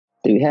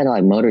Dude, we had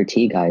like motor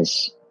T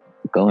guys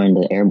going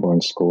to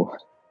airborne school.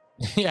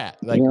 Yeah,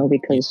 like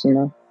because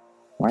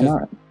why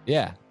not?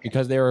 Yeah,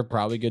 because they were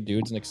probably good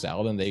dudes and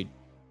excelled, and they,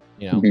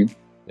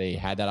 they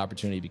had that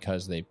opportunity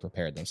because they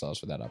prepared themselves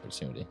for that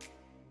opportunity.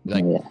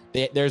 Like,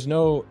 there's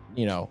no,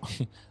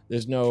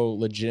 there's no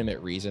legitimate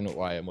reason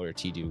why a motor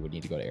T dude would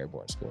need to go to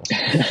airborne school.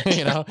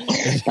 Not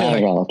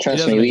at all.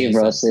 Trust me, we've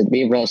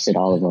roasted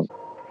all of them.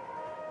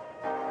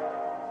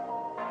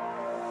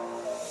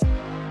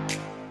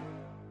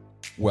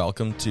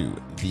 Welcome to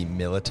the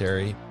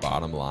Military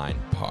Bottom Line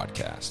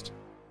Podcast,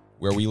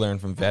 where we learn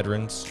from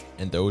veterans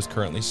and those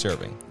currently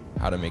serving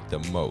how to make the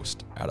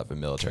most out of a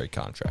military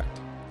contract.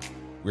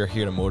 We're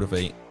here to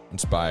motivate,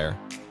 inspire,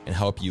 and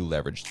help you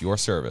leverage your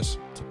service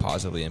to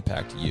positively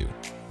impact you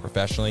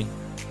professionally,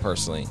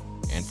 personally,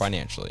 and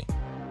financially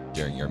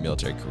during your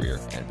military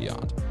career and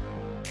beyond.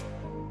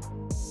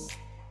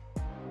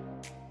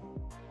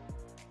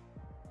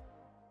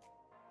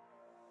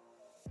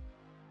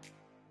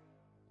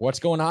 What's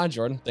going on,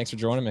 Jordan? Thanks for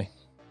joining me.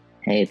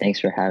 Hey,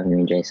 thanks for having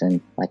me,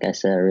 Jason. Like I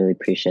said, I really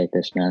appreciate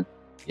this, man.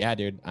 Yeah,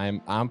 dude.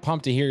 I'm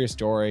pumped to hear your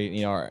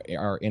story.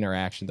 Our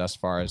interaction thus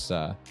far has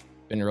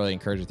been really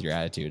encouraged with your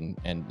attitude,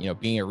 and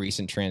being a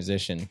recent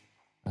transition,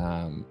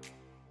 that's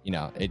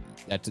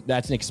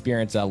an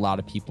experience that a lot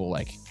of people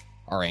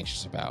are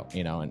anxious about,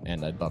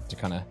 and I'd love to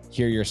kind of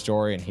hear your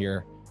story and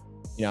hear,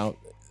 the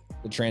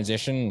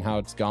transition and how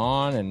it's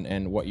gone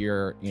and what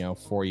your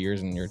 4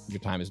 years and your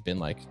time has been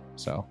like.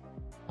 So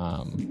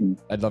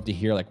I'd love to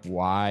hear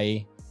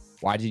why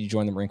did you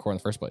join the Marine Corps in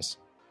the first place?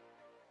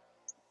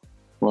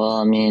 Well,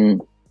 I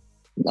mean,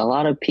 a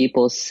lot of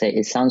people say,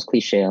 it sounds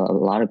cliche, a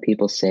lot of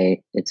people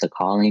say it's a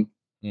calling.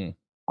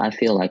 I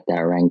feel like that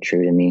rang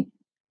true to me.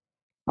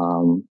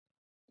 Unlike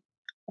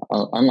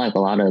a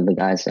lot of the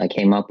guys I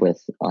came up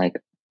with, my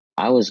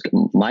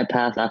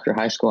path after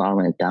high school, I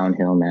went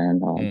downhill,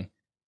 man.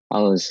 I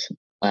was,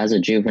 as a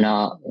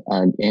juvenile,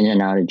 in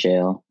and out of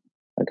jail.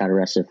 I got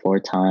arrested 4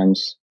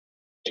 times.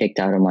 Kicked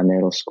out of my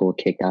middle school,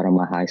 kicked out of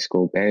my high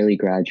school, barely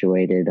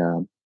graduated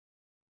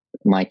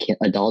my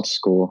adult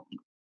school.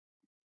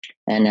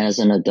 And as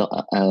an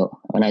adult,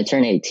 when I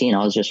turned 18,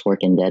 I was just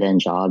working dead-end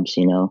jobs,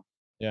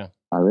 Yeah.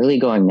 Really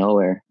going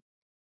nowhere.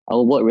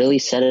 What really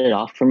set it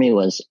off for me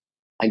was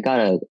I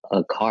got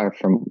a car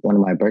from one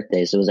of my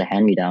birthdays. It was a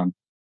hand-me-down.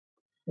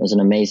 It was an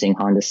amazing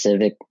Honda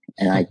Civic,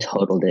 and I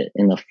totaled it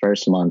in the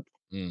first month.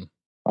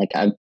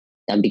 I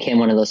became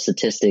one of those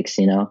statistics,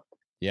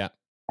 Yeah.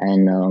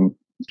 And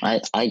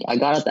I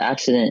got out the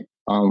accident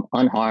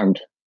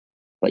unharmed,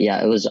 but yeah,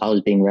 I was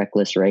being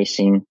reckless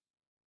racing.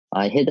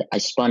 I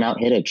spun out,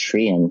 hit a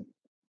tree, and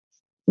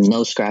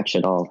no scratch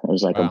at all. It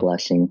was like a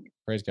blessing.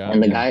 Praise God.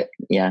 And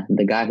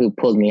the guy who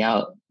pulled me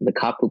out, the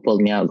cop who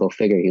pulled me out, go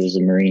figure, he was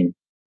a Marine.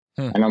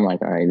 And I'm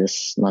like, all right,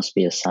 this must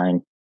be a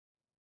sign.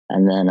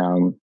 And then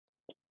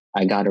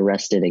I got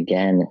arrested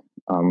again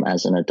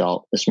as an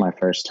adult. This is my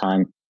first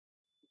time,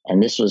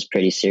 and this was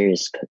pretty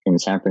serious in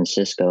San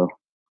Francisco.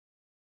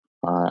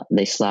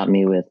 They slapped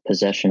me with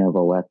possession of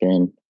a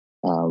weapon,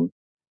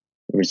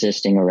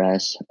 resisting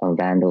arrest,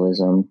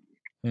 vandalism.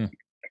 And,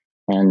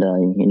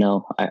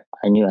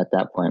 I knew at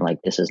that point,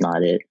 this is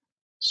not it.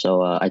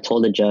 So I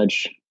told the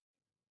judge,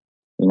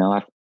 I'm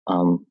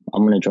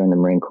going to join the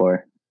Marine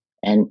Corps.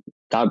 And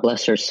God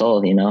bless her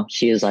soul,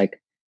 she was like,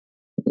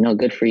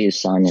 good for you,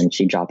 son. And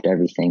she dropped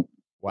everything.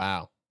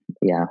 Wow.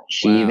 Yeah.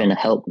 She even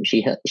helped.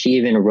 She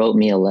even wrote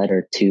me a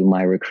letter to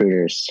my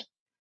recruiters.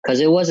 Because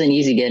it wasn't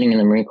easy getting in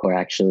the Marine Corps,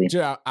 actually.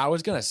 Dude, I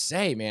was going to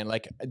say, man,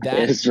 that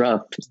it's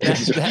rough.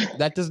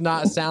 That does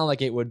not sound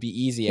like it would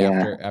be easy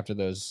after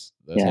those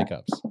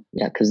hiccups.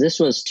 Yeah, because this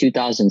was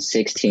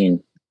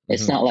 2016.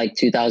 It's not like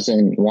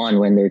 2001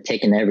 when they're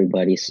taking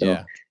everybody.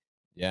 So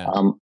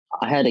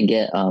I had to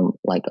get a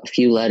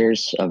few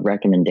letters of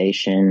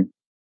recommendation,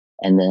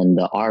 and then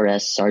the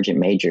RS Sergeant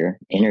Major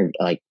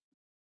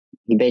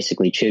he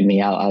basically chewed me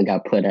out. I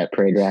got put at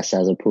parade rest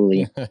as a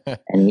pulley,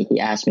 and he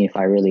asked me if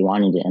I really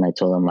wanted it, and I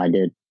told him I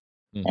did.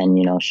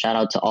 And shout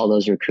out to all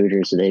those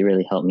recruiters; they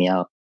really helped me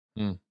out,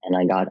 and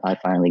I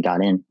finally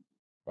got in.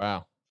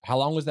 Wow, how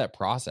long was that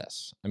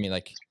process? I mean,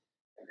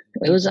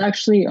 it was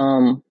actually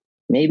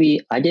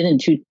maybe I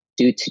didn't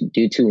do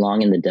too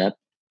long in the depth.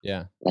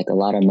 Yeah, like a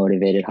lot of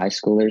motivated high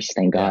schoolers,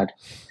 thank God.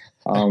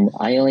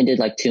 I only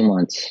did 2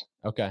 months.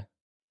 Okay,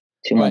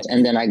 2 months,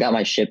 and then I got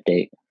my ship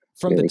date.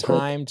 From really the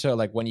time to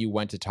when you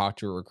went to talk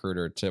to a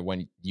recruiter to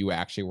when you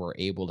actually were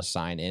able to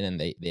sign in and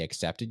they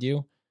accepted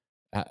you,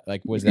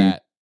 was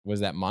that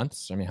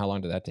months? I mean, how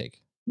long did that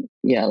take?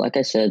 Yeah, like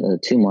I said,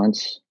 2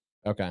 months.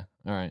 Okay,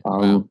 all right.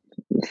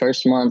 The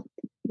first month,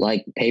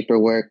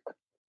 paperwork.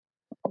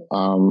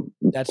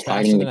 That's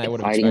faster than I would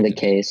have expected. Fighting the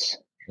case.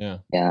 Yeah.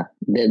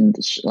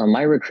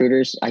 My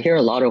recruiters, I hear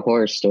a lot of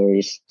horror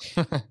stories,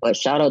 but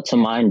shout out to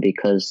mine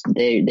because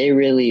they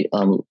really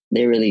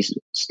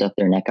stuck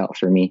their neck out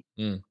for me.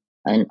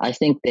 And I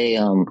think they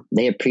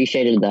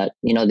appreciated that,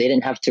 they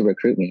didn't have to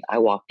recruit me. I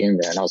walked in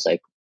there and I was like,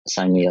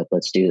 sign me up,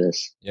 let's do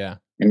this. Yeah.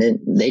 And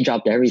then they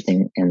dropped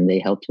everything and they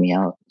helped me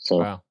out. So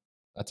wow,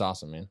 that's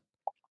awesome, man.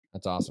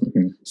 That's awesome.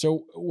 Mm-hmm.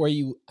 So were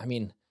you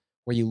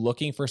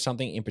looking for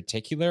something in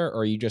particular,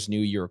 or you just knew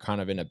you were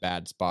kind of in a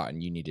bad spot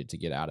and you needed to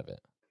get out of it?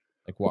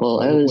 Like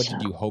what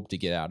did you hope to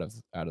get out of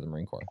the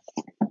Marine Corps?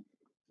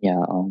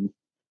 Yeah,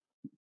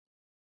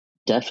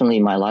 definitely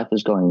my life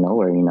was going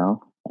nowhere,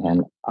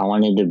 and I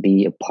wanted to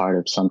be a part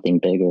of something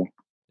bigger.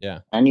 Yeah.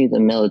 I knew the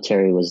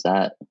military was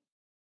that.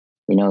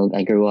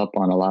 I grew up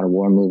on a lot of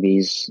war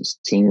movies,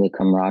 seeing the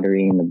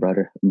camaraderie and the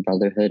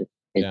brotherhood.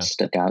 It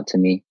stuck out to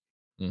me.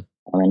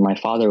 I mean, my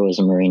father was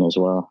a Marine as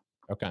well.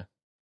 Okay.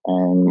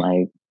 And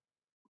my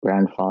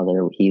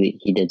grandfather,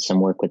 he did some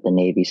work with the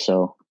Navy,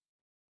 so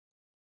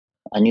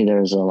I knew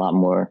there was a lot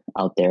more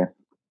out there.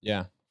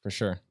 Yeah, for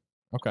sure.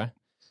 Okay.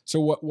 So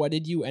what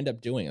did you end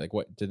up doing? Like,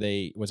 was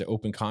it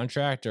open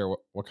contract, or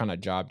what kind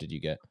of job did you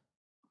get?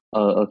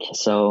 Oh, okay.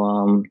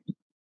 So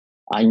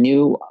I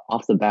knew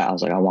off the bat, I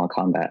was like, I want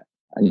combat.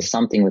 And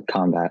something with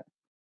combat.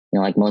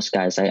 Like most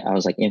guys, I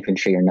was like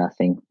infantry or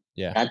nothing.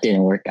 Yeah. That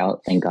didn't work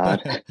out, thank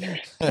God.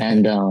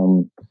 And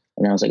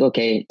I was like,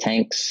 okay,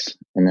 tanks.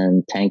 And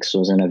then tanks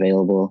wasn't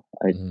available,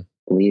 I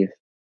believe.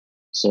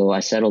 So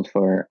I settled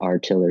for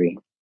artillery.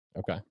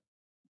 Okay.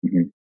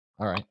 Mm-hmm.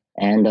 All right.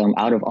 And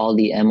out of all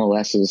the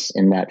MOSs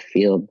in that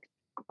field,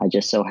 I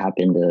just so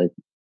happened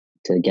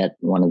to get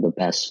one of the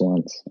best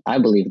ones. I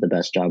believe the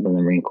best job in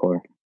the Marine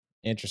Corps.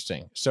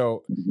 Interesting.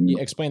 So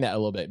explain that a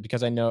little bit,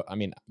 because you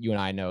and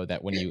I know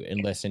that when you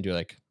enlist into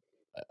like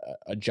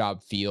a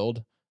job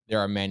field, there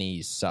are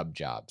many sub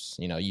jobs.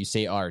 You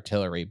say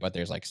artillery, but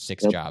there's like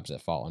 6 jobs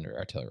that fall under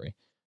artillery.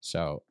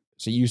 So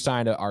you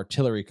signed an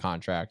artillery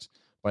contract,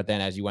 but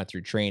then as you went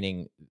through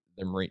training,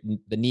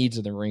 the needs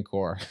of the Marine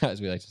Corps,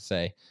 as we like to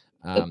say,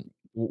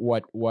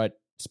 what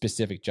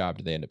specific job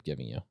did they end up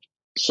giving you?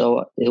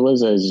 So it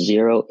was a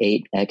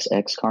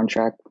 08XX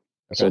contract.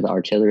 Okay. So the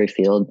artillery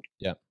field.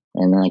 Yeah.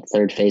 And then like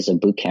third phase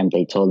of boot camp,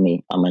 they told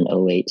me I'm an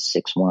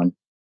 0861.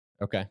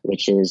 Okay.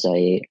 Which is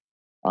a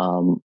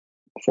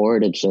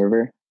forward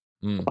observer,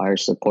 fire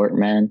support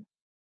man.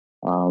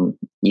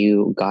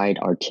 You guide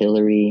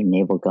artillery,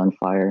 naval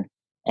gunfire,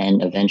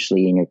 and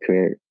eventually in your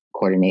career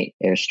coordinate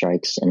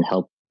airstrikes and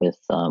help with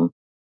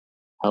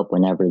help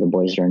whenever the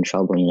boys are in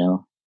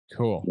trouble.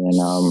 Cool.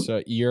 And,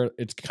 so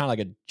it's kind of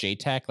like a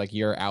JTAC, like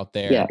you're out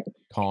there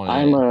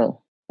calling.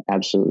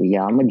 Absolutely.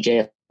 Yeah, I'm a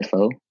JFO.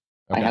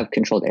 Okay. I have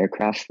controlled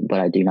aircraft, but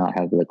I do not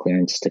have the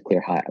clearance to clear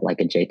high like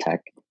a JTAC.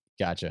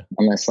 Gotcha.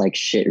 Unless like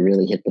shit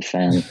really hit the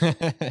fan.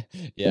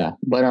 Yeah.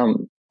 But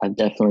I've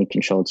definitely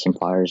controlled some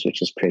fires,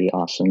 which is pretty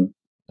awesome.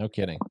 No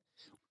kidding.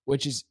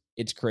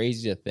 It's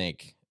crazy to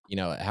think,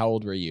 how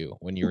old were you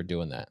when you were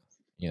doing that?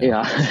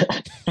 Yeah.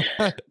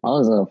 I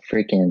was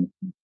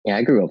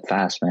I grew up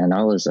fast, man.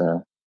 I was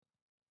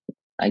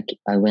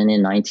I went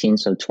in 19,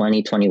 so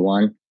 20,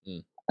 21.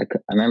 I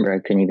remember I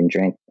couldn't even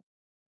drink.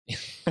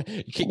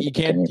 you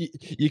can't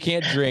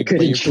drink,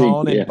 but you're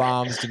calling in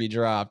bombs to be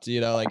dropped.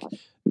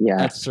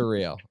 That's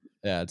surreal.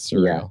 Yeah, it's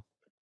surreal.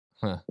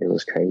 Yeah. Huh. It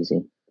was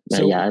crazy.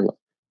 So, yeah,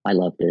 I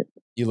loved it.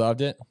 You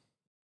loved it?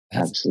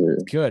 That's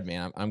absolutely good,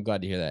 man. I'm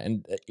glad to hear that.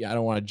 And I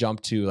don't want to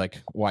jump to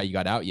like why you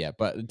got out yet,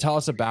 but tell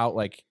us about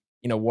like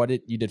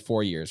you did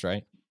 4 years,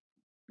 right?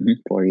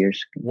 4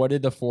 years. What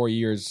did the 4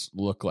 years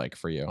look like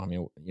for you? I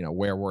mean,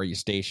 where were you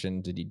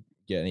stationed? Did you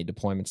get any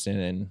deployments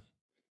in?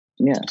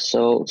 Yeah,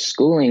 so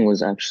schooling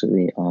was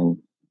actually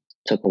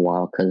took a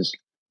while because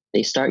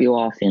they start you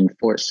off in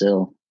Fort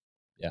Sill,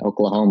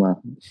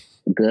 Oklahoma,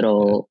 good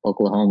old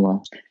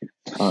Oklahoma,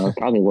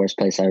 probably worst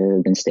place I've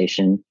ever been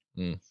stationed.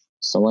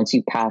 So once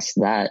you pass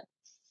that,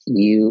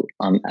 you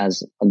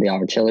as the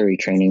artillery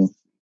training,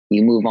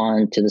 you move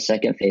on to the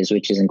second phase,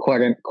 which is in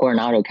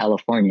Coronado,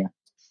 California.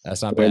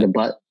 That's not bad.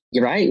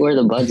 You're right, where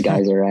the Buds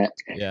guys are at.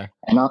 Yeah,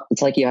 and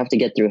it's like you have to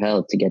get through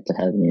hell to get to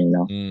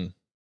heaven,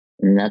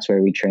 And that's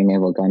where we train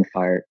naval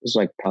gunfire. It was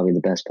like probably the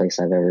best place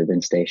I've ever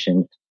been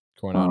stationed.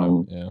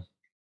 Coronado,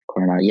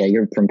 Coronado. Yeah,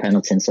 you're from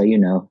Pendleton, so you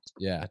know.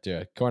 Yeah,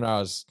 dude.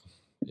 Coronado's,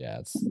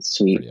 it's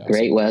sweet. Awesome.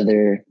 Great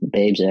weather,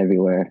 babes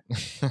everywhere.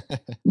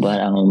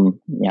 But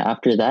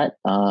after that,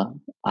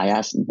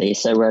 they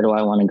said, where do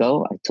I want to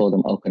go? I told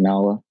them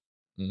Okinawa,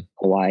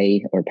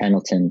 Hawaii, or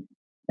Pendleton.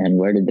 And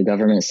where did the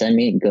government send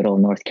me? Good old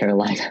North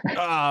Carolina.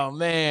 Oh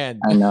man,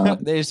 I know.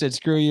 They said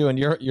screw you and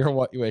your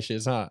what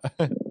wishes, huh?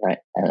 Right,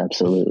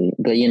 absolutely.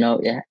 But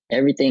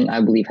everything I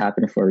believe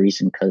happened for a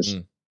reason because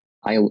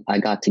I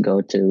got to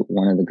go to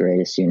one of the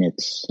greatest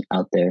units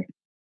out there.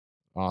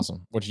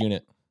 Awesome. Which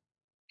unit?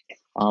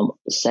 2nd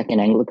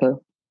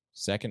Anglico.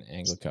 2nd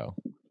Anglico.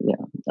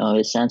 Yeah.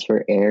 It stands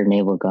for Air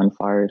Naval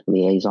Gunfire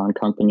Liaison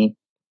Company.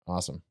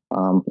 Awesome.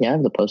 I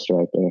have the poster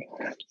right there.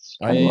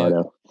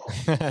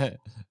 Yeah.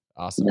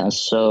 Awesome. Yeah,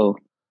 so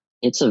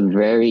it's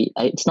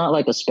it's not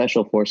like a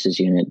special forces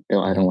unit.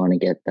 I don't want to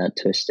get that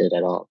twisted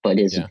at all, but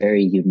it's a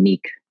very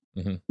unique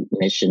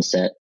mission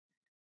set.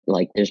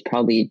 Like there's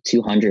probably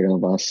 200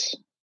 of us.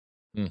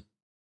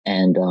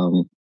 And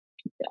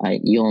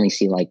you only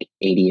see like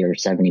 80 or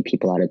 70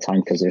 people at a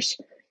time because there's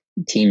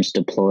teams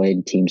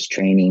deployed, teams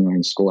training, or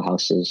in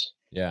schoolhouses.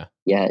 Yeah.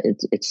 Yeah,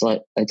 it's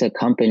like it's a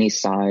company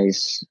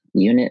size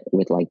unit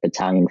with like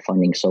battalion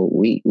funding. So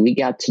we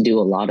got to do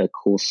a lot of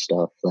cool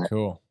stuff that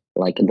Cool.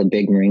 like the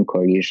big Marine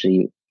Corps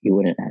usually you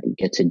wouldn't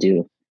get to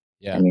do.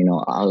 Yeah. And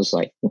I was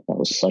like, that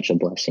was such a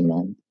blessing,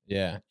 man.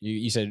 Yeah.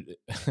 You said,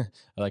 I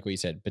like what you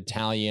said,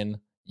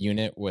 battalion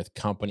unit with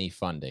company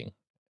funding.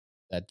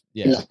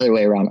 The other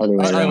way around.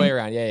 Other way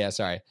around. Yeah.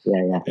 Sorry.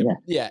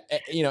 Yeah.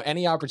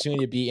 Any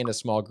opportunity to be in a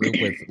small group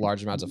with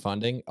large amounts of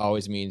funding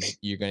always means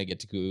you're going to get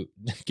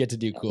to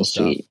do cool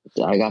stuff.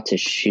 I got to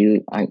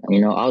shoot. I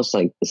was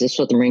like, is this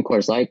what the Marine Corps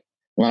is like?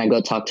 And then I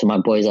go talk to my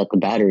boys at the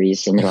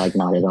batteries, and they're like,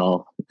 not at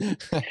all.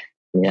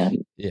 Yeah.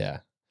 Yeah.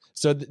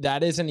 So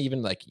that isn't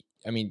even like,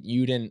 I mean,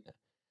 you didn't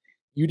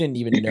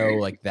even know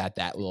like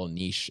that little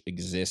niche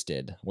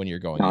existed when you're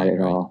going. Not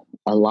at all.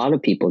 A lot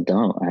of people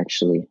don't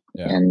actually.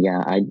 Yeah. And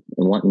I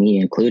want me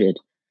included.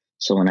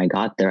 So when I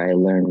got there, I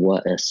learned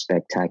what a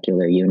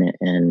spectacular unit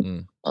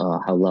and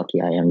how lucky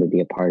I am to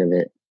be a part of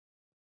it.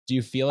 Do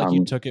you feel like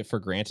you took it for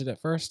granted at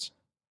first?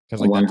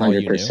 Because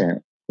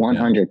 100%,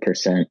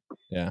 100%.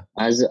 Yeah.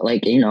 As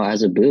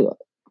as a boot,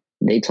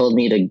 they told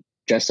me to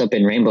dress up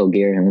in rainbow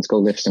gear and let's go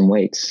lift some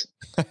weights.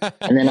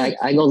 And then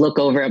I go look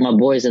over at my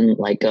boys in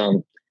like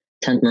 10th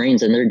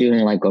Marines, and they're doing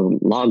like a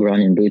log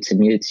run in boots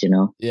and utes.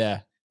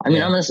 Yeah. I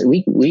mean,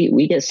 honestly,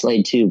 we get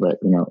slayed too, but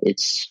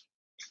it's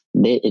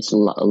a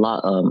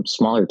lot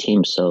smaller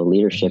teams, so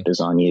leadership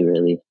is on you,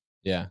 really.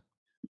 Yeah,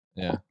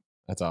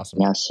 that's awesome.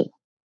 Yeah,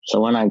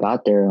 so when I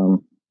got there,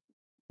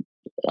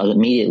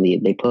 immediately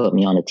they put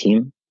me on a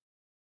team.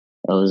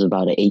 It was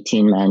about an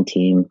 18-man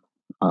team,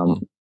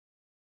 and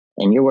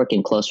you're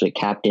working close with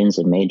captains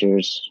and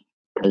majors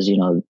because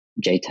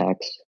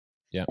JTACs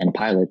and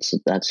pilots.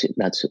 That's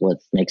what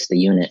makes the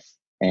unit,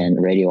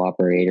 and radio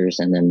operators,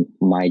 and then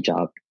my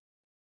job.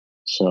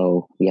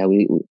 So yeah,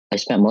 I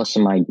spent most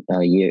of my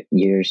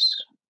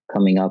years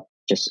coming up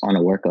just on a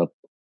workup.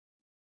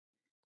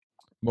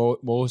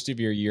 Most of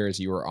your years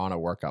you were on a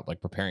workup,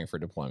 like preparing for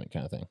deployment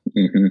kind of thing.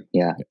 Mm-hmm,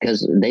 yeah,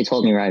 because they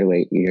told me right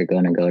away, you're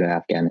going to go to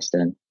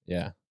Afghanistan.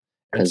 Yeah.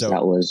 Because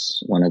that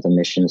was one of the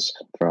missions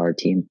for our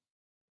team.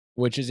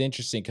 Which is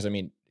interesting because, I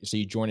mean, so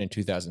you joined in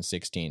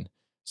 2016.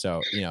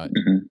 So,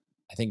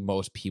 I think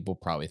most people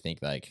probably think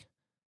like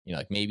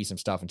maybe some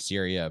stuff in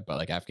Syria, but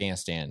like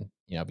Afghanistan,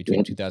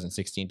 between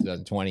 2016,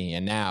 2020,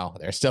 and now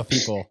there's still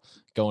people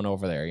going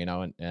over there,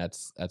 and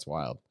that's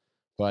wild.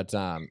 But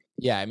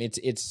yeah, I mean,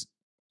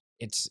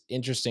 it's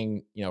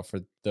interesting, for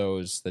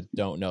those that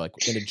don't know,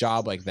 like in a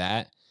job like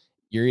that,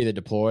 you're either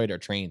deployed or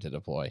trained to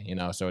deploy,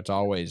 so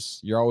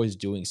you're always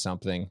doing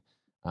something.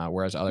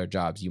 Whereas other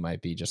jobs, you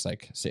might be just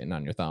like sitting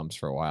on your thumbs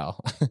for a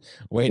while,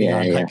 waiting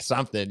on like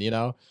something,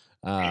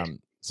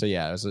 So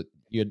yeah,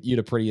 you had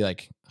a pretty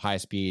like high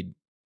speed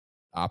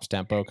ops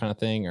tempo kind of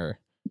thing, or?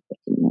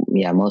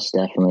 Yeah, most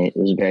definitely. It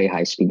was very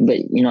high speed, but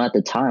at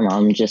the time,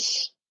 I'm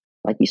just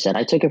like you said,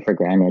 I took it for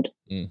granted.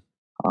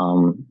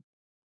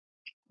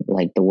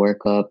 Like the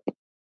workup.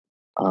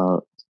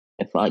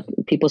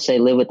 If people say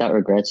live without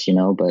regrets,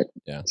 but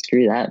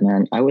screw that,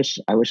 man. I wish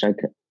I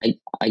could.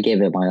 I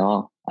gave it my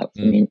all. I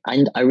mean,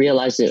 I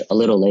realized it a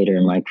little later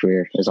in my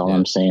career. Is all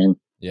I'm saying.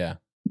 Yeah.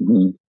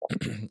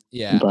 Mm-hmm.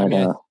 Yeah. But I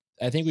mean,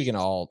 I think we can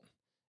all.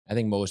 I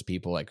think most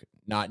people, like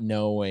not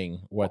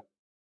knowing what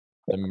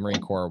the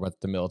Marine Corps, what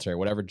the military,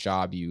 whatever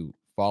job you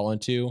fall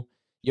into,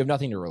 you have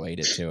nothing to relate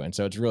it to, and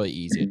so it's really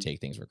easy to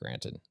take things for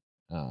granted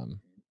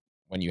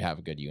when you have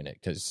a good unit,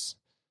 because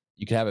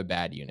you could have a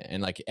bad unit,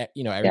 and like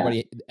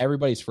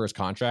everybody's first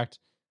contract,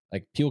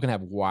 like people can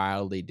have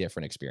wildly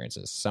different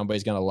experiences.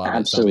 Somebody's gonna love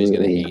it, somebody's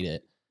gonna hate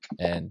it,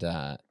 and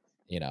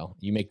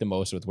you make the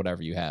most with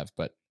whatever you have.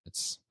 But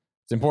it's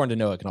important to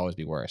know it can always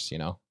be worse.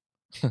 No,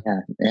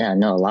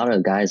 a lot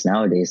of guys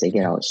nowadays, they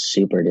get out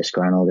super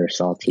disgruntled or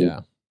salty.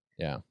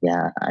 Yeah.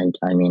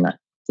 I mean,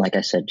 like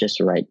I said, just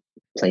the right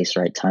place,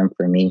 right time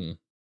for me.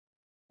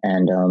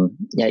 And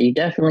you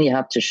definitely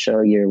have to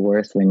show your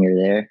worth when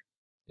you're there.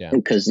 Yeah.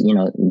 Because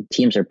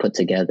teams are put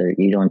together.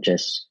 You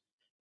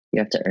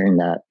have to earn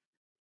that.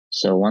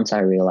 So once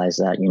I realized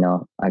that,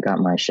 I got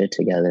my shit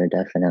together,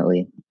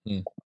 definitely.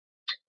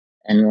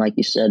 And like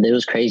you said, it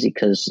was crazy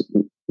because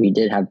we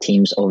did have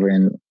teams over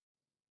in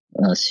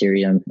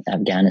Syria,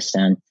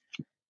 Afghanistan,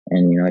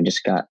 and I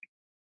just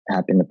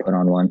happened to put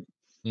on one.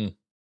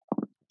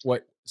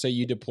 So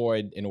you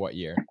deployed in what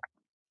year?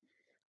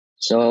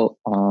 So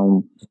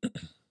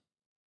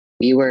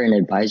we were an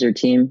advisor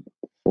team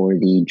for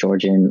the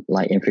Georgian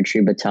Light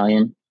Infantry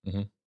Battalion.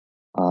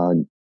 Our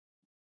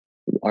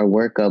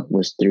workup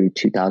was through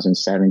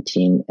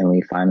 2017, and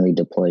we finally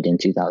deployed in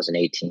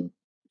 2018.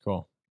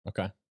 Cool.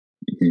 Okay.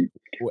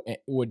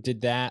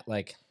 Did that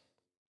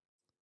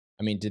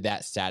did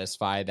that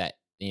satisfy that,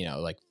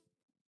 like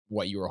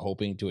what you were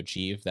hoping to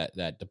achieve,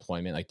 that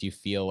deployment? Like, do you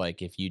feel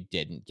like if you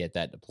didn't get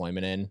that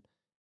deployment in,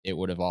 it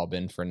would have all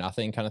been for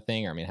nothing kind of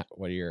thing? Or I mean,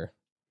 what are your...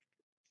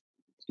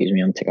 Excuse me,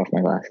 I'm gonna take off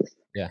my glasses.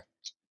 Yeah.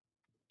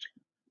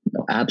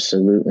 No,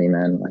 absolutely,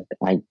 man. Like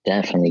I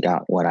definitely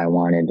got what I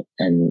wanted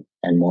and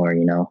more,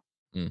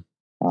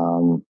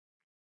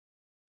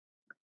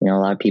 you know, a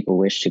lot of people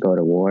wish to go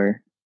to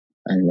war,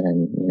 and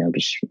then, you know,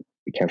 just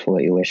be careful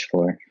what you wish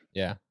for.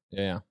 Yeah.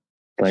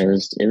 But sure.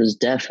 it was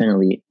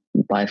definitely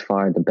by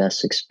far the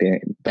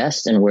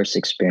best and worst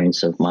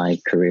experience of my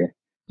career.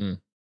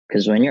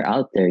 Because when you're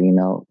out there, you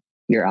know,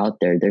 you're out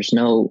there. There's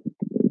no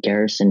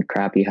garrison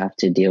crap you have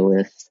to deal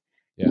with.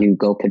 Yeah. You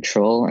go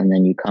patrol and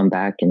then you come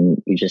back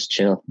and you just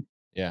chill.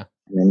 Yeah.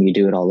 And then you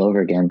do it all over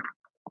again.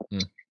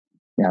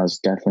 That was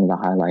definitely the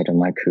highlight of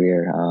my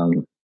career.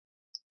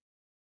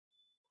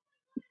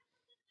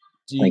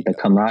 Like the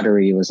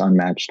camaraderie was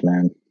unmatched,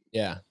 man.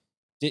 Yeah.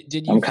 Did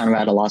you? I'm kind of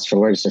at a loss for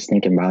words just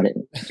thinking about it.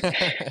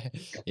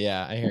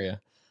 Yeah, I hear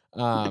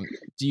you.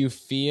 Do you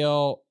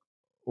feel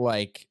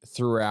like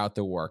throughout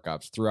the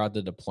workups, throughout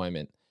the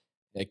deployment,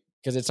 like,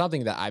 because it's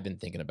something that I've been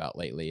thinking about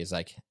lately, is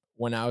like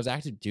when I was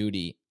active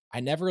duty, I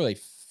never really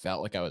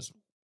felt like I was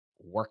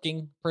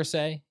working per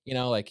se. You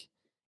know, like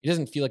it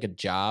doesn't feel like a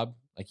job.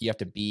 Like you have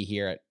to be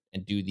here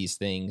and do these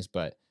things,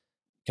 but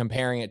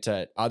comparing it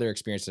to other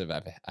experiences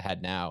I've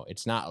had now,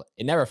 it's not.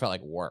 It never felt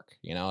like work.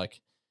 You know,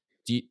 like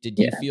did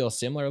you feel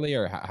similarly,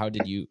 or how do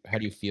you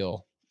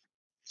feel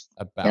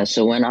about? Yeah.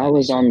 So when I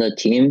was on the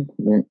team,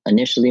 when I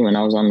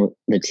was on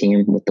the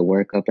team with the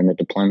workup and the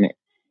deployment,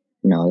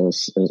 you know, it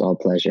was all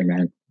pleasure,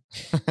 man.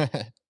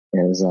 It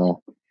was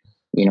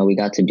you know, we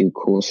got to do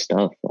cool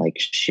stuff like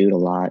shoot a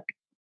lot,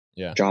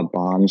 drop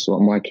bombs.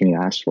 What more can you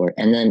ask for?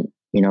 And then,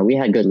 you know, we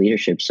had good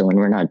leadership. So when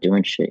we're not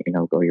doing shit, you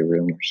know, go to your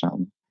room or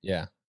something.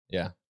 Yeah.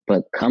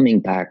 But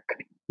coming back,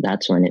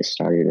 that's when it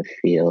started to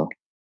feel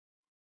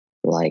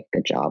like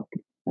a job,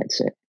 I'd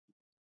say.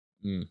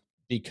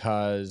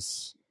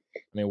 Because, I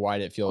mean, why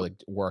did it feel like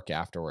work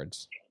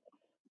afterwards?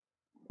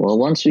 Well,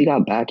 once we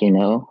got back, you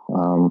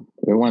know,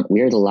 we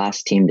were the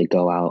last team to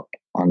go out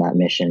on that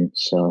mission.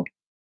 So,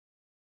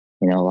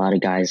 you know, a lot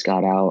of guys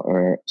got out,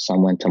 or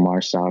some went to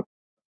MARSOC,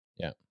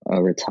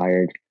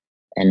 retired.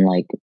 And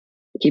like,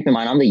 keep in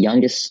mind, I'm the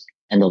youngest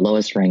and the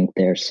lowest ranked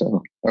there.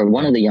 So, or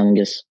one of the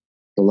youngest,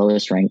 the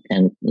lowest ranked,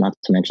 and not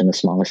to mention the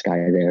smallest guy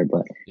there.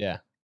 But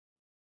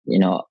you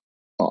know,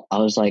 I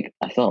was like,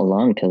 I felt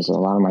alone because a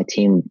lot of my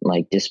team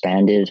like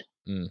disbanded,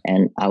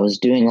 and I was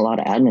doing a lot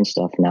of admin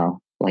stuff now.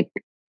 Like,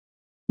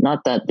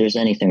 not that there's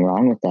anything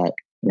wrong with that.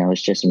 You know,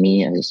 it's just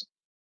me. It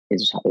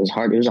was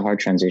hard. It was a hard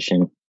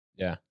transition.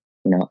 Yeah.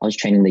 You know, I was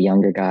training the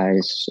younger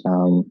guys,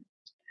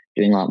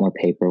 doing a lot more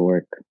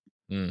paperwork.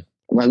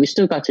 But we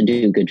still got to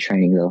do good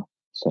training though.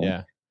 So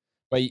yeah,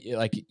 but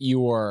like it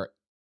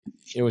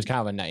was kind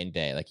of a night and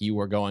day. Like you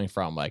were going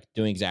from like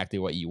doing exactly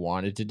what you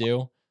wanted to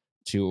do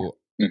to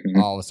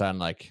all of a sudden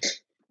like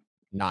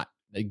not.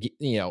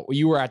 You know,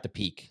 you were at the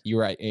peak. You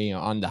were at, you know,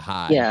 on the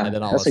high. Yeah, and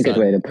then that's a good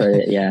way to put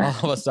it. Yeah.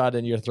 All of a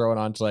sudden, you're thrown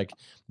onto like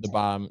the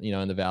bottom, you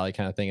know, in the valley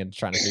kind of thing, and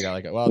trying to figure out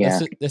like, well,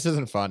 this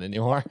isn't fun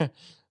anymore.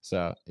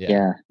 So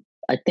yeah,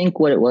 I think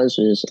what it was,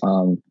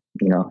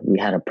 you know, we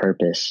had a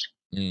purpose.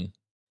 Like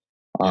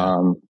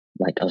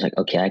I was like,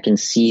 okay, I can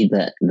see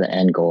the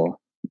end goal.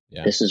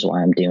 Yeah. This is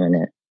why I'm doing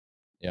it.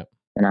 Yeah.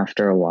 And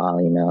after a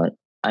while, you know,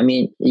 I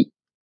mean,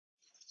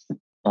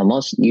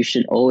 you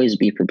should always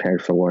be prepared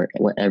for war,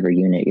 whatever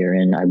unit you're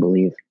in, I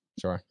believe.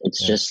 Sure.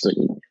 It's just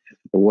the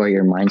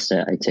warrior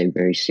mindset I take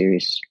very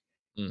serious.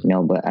 You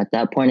know, but at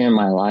that point in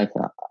my life,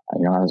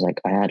 you know, I was like,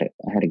 I had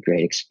a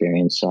great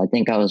experience. So I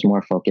think I was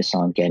more focused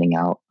on getting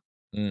out.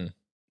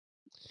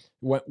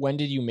 When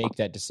did you make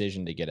that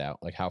decision to get out?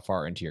 Like how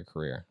far into your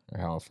career, or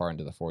how far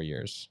into the 4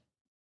 years?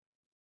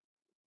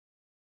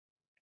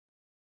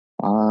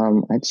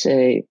 I'd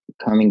say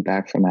coming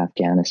back from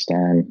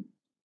Afghanistan.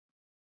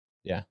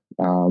 Yeah.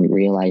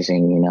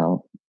 Realizing, you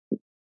know,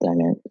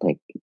 that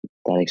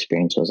that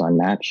experience was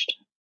unmatched.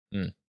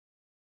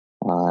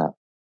 I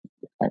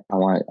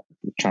want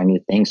to try new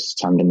things. It's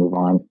time to move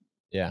on.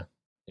 Yeah.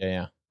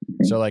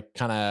 So like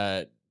kind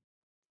of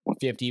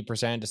 50%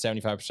 to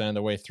 75% of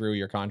the way through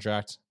your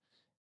contract.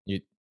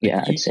 You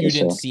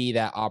didn't see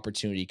that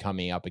opportunity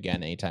coming up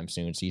again anytime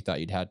soon. So you thought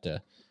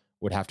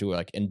would have to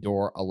like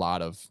endure a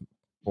lot of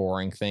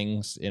boring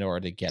things in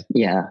order to get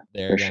there.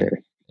 For again. Sure.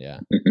 Yeah.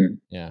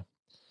 Yeah.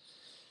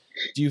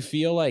 Do you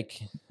feel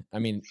like, I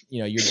mean, you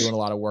know, you're doing a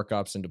lot of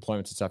workups and deployments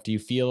and stuff. Do you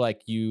feel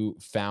like you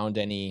found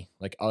any,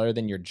 like, other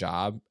than your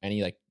job,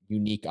 any like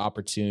unique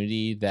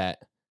opportunity that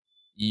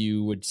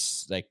you would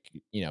like,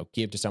 you know,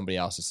 give to somebody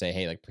else to say,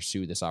 hey, like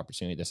pursue this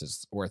opportunity. This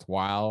is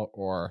worthwhile.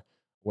 Or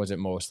was it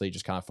mostly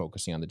just kind of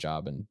focusing on the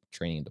job and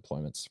training and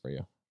deployments for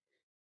you?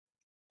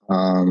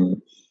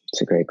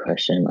 It's a great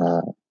question.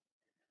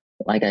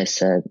 Like I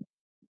said,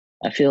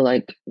 I feel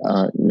like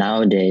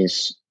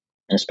nowadays,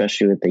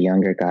 especially with the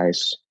younger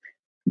guys,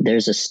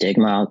 there's a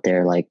stigma out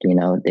there. Like, you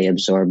know, they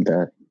absorb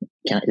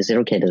is it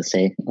okay to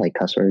say like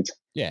cuss words?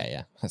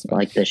 Yeah. That's fine.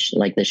 Like the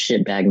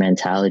shitbag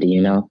mentality,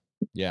 you know?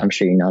 Yeah. I'm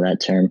sure you know that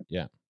term.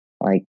 Yeah.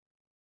 Like,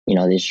 you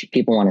know, these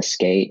people want to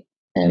skate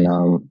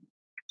and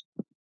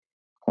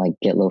like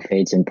get low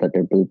fades and put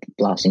their boot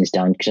blousings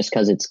down just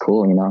because it's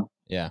cool, you know?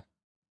 Yeah.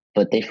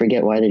 But they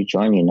forget why they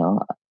join, you know?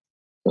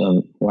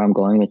 Where I'm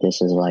going with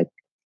this is like,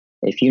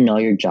 if you know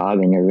your job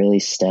and you're really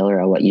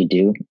stellar at what you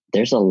do,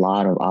 there's a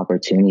lot of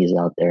opportunities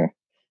out there.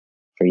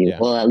 for you. Yeah.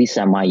 Well, at least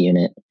at my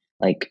unit.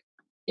 Like,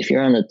 if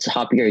you're on the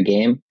top of your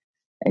game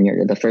and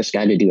you're the first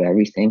guy to do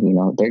everything, you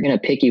know, they're going to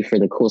pick you for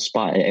the cool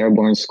spot at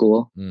airborne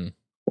school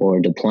or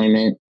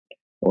deployment,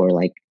 or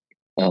like,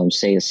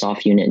 say a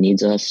soft unit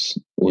needs us,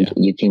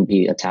 you can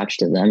be attached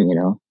to them, you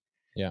know?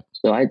 Yeah.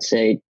 So I'd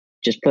say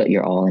just put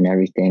your all in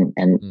everything.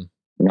 And, you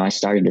know, I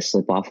started to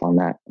slip off on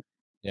that.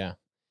 Yeah.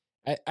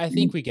 I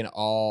think we can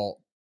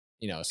all,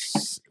 you know,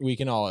 we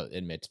can all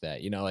admit to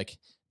that, you know, like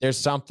there's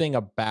something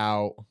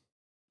about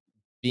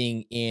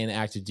being in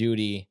active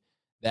duty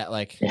that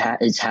like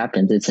it's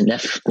happened. It's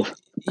inevitable.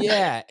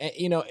 Yeah.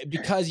 You know,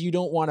 because you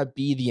don't want to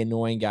be the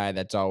annoying guy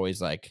that's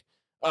always like,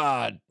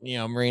 you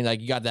know, Marine,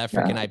 like you got that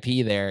freaking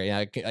IP there. You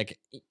know, like,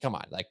 come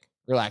on, like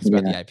relax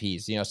about the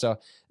IPs, you know? So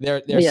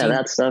there's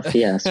that stuff.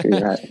 Yeah. Screw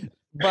that.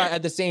 But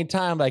at the same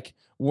time, like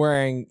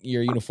wearing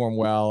your uniform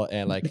well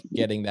and like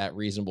getting that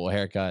reasonable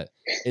haircut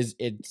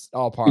it's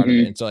all part of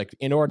it. And so like,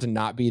 in order to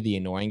not be the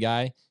annoying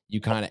guy,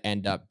 you kind of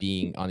end up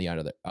being on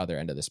the other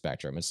end of the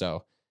spectrum. And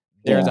so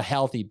there's a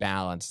healthy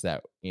balance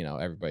that, you know,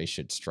 everybody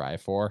should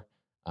strive for.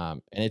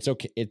 And it's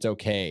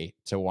okay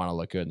to want to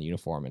look good in the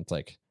uniform and to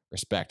like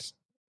respect,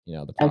 you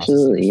know, the process.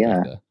 Absolutely.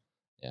 Yeah.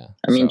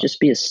 I mean,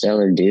 just be a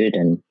stellar dude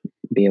and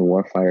be a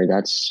warfighter.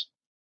 That's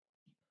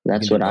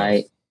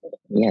what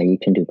you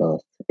can do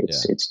both.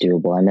 It's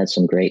doable. I met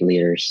some great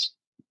leaders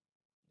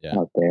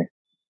out there.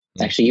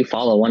 Actually, you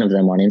follow one of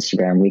them on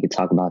Instagram. We could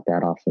talk about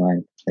that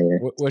offline later.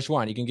 Which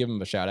one? You can give him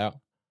a shout out.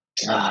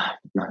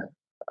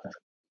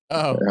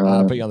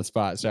 I'll put you on the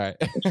spot. Sorry.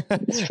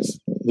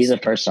 He's a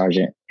first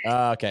sergeant.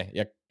 Okay.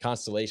 Yeah.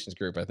 Constellations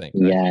Group, I think.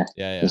 Right?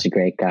 Yeah. He's a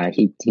great guy.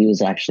 He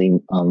was actually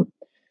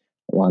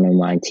one of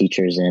my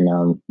teachers in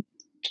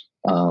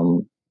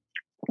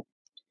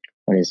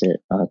what is it?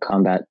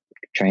 Combat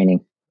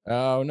training.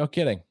 Oh, no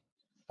kidding.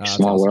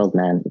 Small world,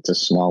 man. It's a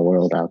small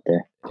world out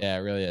there. Yeah, it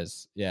really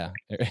is. Yeah.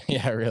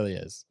 Yeah, it really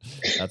is.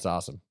 That's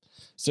awesome.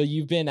 So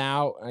you've been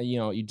out, you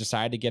know, you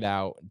decided to get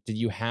out. Did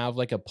you have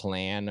like a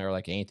plan or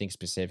like anything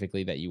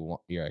specifically that you're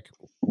like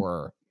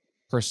were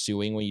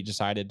pursuing when you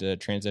decided to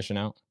transition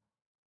out?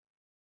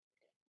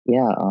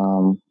 Yeah.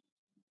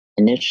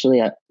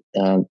 Initially,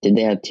 did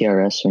they have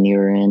TRS when you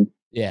were in?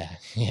 Yeah.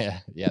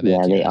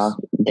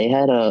 They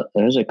had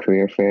there was a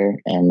career fair,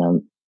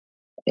 and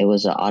it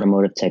was an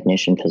automotive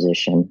technician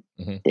position.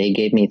 They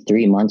gave me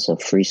 3 months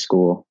of free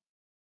school.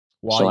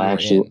 While I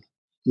was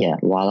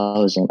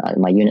in,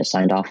 my unit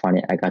signed off on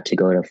it. I got to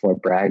go to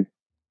Fort Bragg.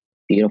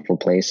 Beautiful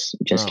place.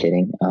 Just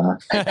kidding.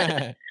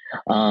 But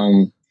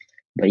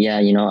yeah,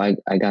 you know, I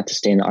got to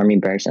stay in the Army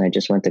barracks, and I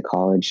just went to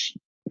college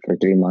for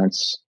 3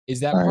 months. Is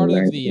that part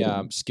of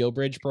the Skill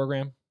Bridge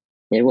program?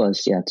 It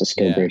was, it's a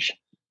Skill Bridge.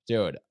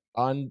 Dude,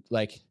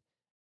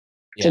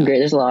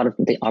 there's a lot of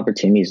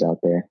opportunities out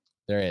there.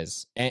 There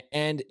is.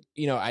 And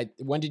you know,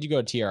 when did you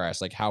go to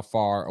TRS? Like how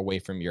far away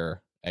from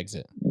your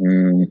exit?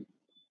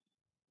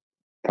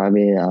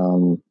 Probably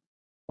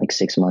like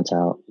 6 months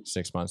out.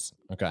 6 months.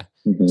 Okay.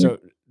 So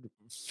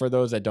for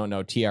those that don't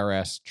know,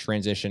 TRS,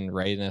 Transition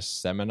Readiness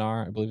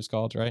Seminar, I believe it's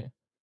called, right?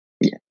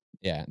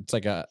 Yeah. It's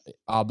like a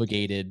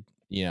obligated,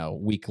 you know,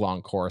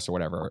 week-long course or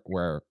whatever,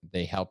 where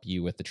they help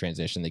you with the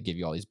transition. They give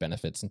you all these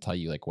benefits and tell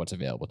you like what's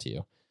available to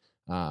you.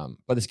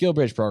 But the Skill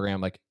Bridge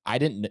program, like I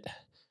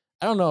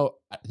don't know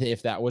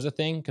if that was a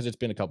thing because it's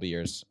been a couple of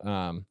years.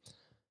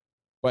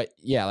 But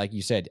yeah, like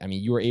you said, I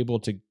mean, you were able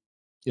to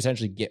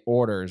essentially get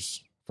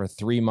orders for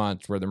 3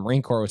 months where the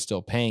Marine Corps was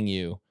still paying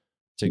you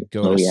to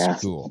go to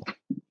school.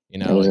 You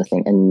know, that was a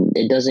thing. And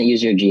it doesn't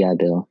use your GI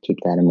Bill. Keep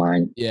that in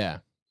mind. Yeah.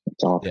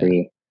 It's all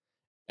free.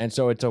 And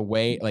so it's a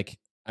way, like,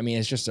 I mean,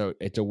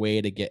 it's a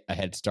way to get a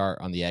head start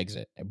on the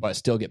exit, but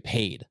still get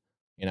paid,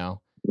 you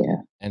know? Yeah.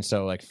 And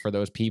so like for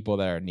those people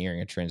that are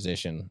nearing a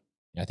transition,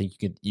 I think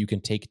you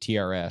can take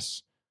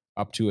TRS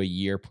up to a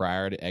year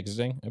prior to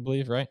exiting, I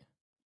believe, right?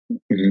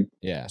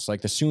 Yeah. So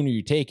like the sooner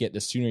you take it,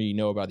 the sooner you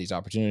know about these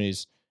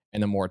opportunities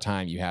and the more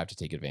time you have to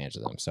take advantage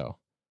of them. So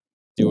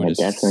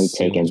definitely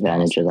take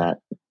advantage of that.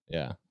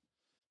 Yeah.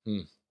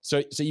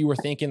 So you were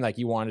thinking like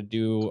you want to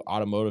do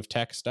automotive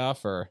tech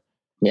stuff or?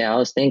 Yeah, I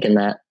was thinking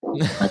that.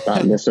 I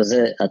thought this was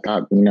it. I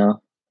thought, you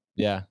know.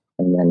 Yeah.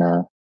 And then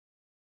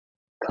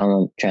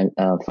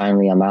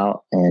finally I'm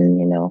out, and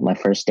you know, my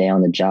first day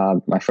on the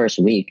job, my first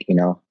week, you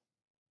know,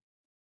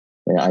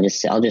 I'll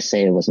just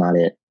say it was not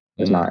it.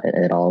 It was not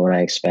at all what I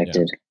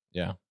expected.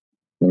 Yeah.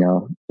 You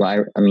know,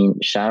 I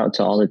mean, shout out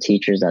to all the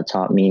teachers that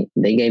taught me.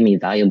 They gave me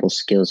valuable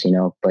skills, you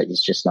know, but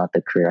it's just not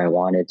the career I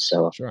wanted.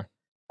 So sure.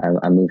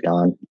 I moved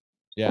on.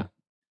 Yeah.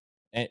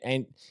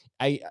 And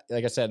I,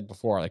 like I said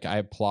before, like I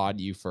applaud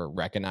you for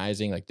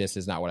recognizing like, this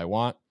is not what I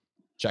want.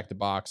 Check the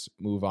box,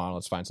 move on.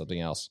 Let's find something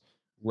else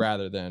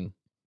rather than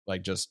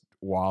like just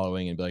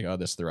wallowing and be like, oh,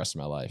 this is the rest of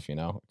my life, you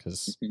know,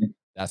 because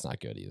that's not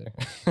good either.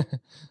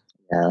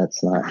 Yeah,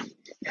 that's not.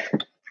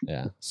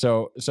 Yeah.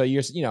 So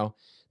you're, you know,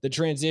 the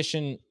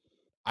transition,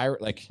 I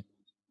think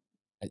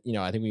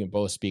we can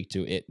both speak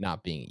to it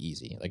not being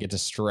easy. Like it's a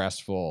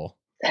stressful,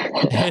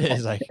 it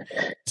is like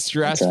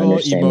stressful,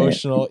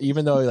 emotional,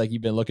 even though like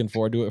you've been looking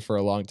forward to it for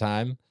a long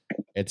time.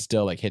 it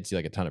still like hits you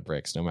like a ton of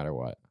bricks no matter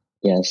what.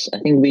 Yes, I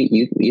think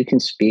we can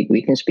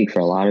speak for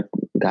a lot of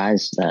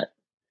guys that,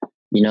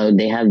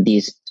 they have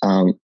these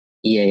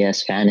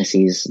EAS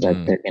fantasies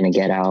that they're going to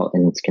get out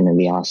and it's going to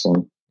be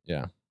awesome.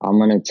 Yeah. I'm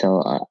going to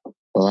tell,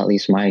 well, at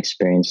least my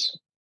experience,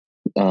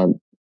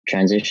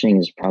 transitioning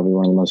is probably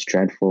one of the most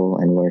dreadful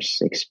and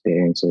worst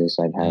experiences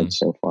I've had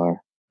so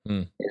far.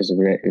 It was a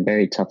very,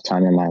 very tough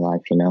time in my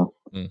life,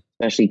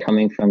 especially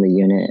coming from the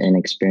unit and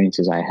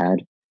experiences I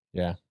had.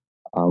 Yeah.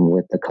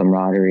 With the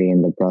camaraderie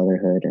and the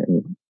brotherhood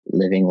and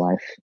living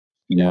life,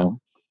 Yeah.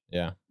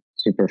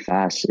 super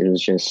fast. It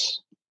was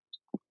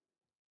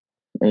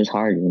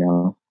hard,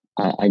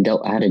 I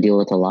had to deal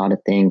with a lot of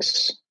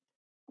things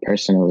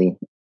personally,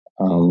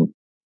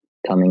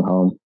 coming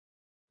home.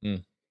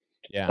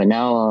 Yeah. But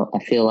now I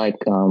feel like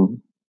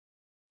I'm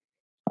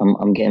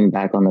getting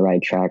back on the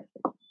right track.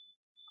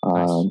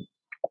 Nice.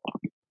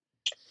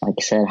 Like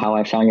I said, how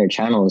I found your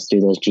channel is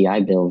through those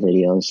GI Bill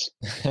videos.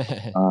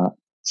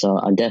 So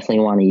I definitely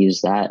want to use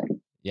that.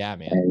 Yeah,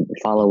 man. And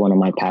follow one of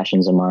my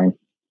passions of mine.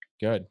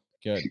 Good.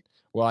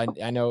 Well,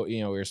 I know,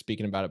 we were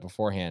speaking about it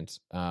beforehand.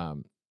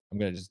 I'm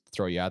going to just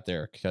throw you out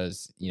there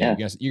because, you're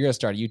going to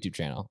start a YouTube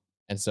channel.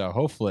 And so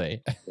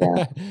hopefully,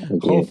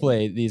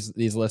 hopefully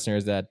these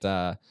listeners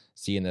that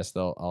seeing this,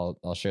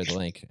 I'll share the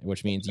link,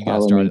 which means you got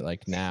to start it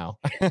like now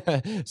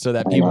so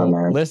that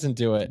people listen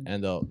to it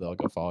and they'll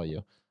go follow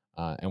you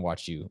and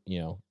watch you,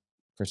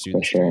 pursue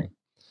this dream.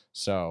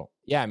 So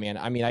yeah, man,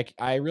 I mean,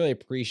 I really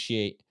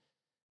appreciate,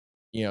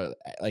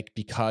 like,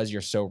 because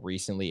you're so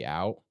recently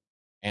out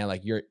and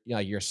like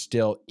you're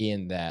still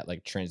in that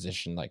like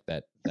transition, like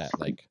that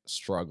like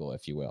struggle,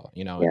 if you will,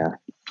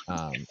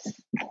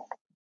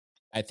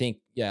 I think,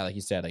 like you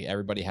said, like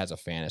everybody has a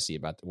fantasy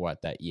about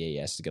what that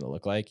EAS is going to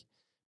look like,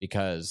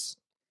 because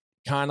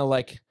kind of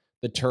like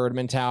the turd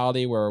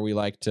mentality where we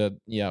like to,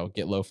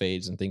 get low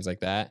fades and things like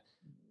that.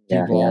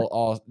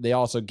 People they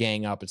also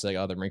gang up. It's like,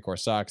 oh, the Marine Corps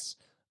sucks.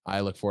 I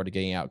look forward to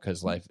getting out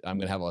because I'm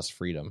going to have less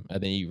freedom. And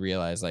then you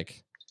realize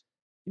like,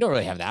 you don't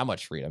really have that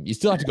much freedom. You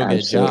still have to go get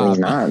a job.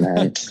 Not,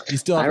 man. You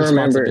still have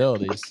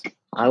responsibilities.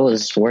 I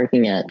was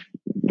working at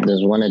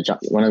one of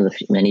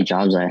the many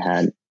jobs I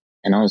had,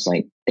 and I was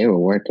like, they were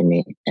working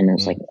me, and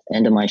it's like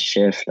end of my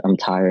shift. I'm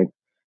tired,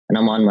 and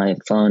I'm on my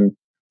phone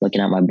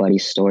looking at my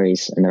buddies'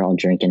 stories, and they're all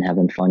drinking,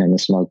 having fun in the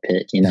smoke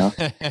pit,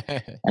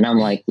 And I'm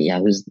like, yeah,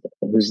 who's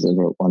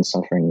the one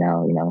suffering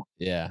now,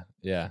 Yeah.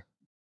 I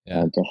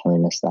definitely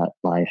miss that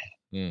life.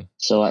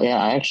 So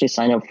I actually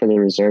signed up for the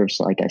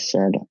reserves, like I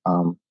said.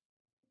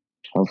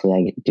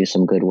 Hopefully I do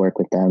some good work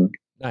with them.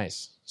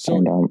 Nice. So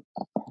and,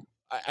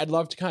 I'd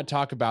love to kind of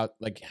talk about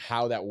like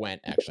how that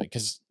went actually,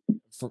 because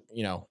so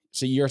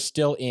you're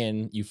still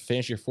you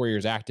finished your 4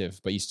 years active,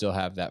 but you still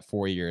have that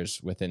 4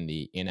 years within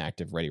the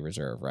inactive ready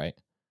reserve, right?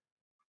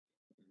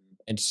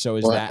 And so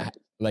is that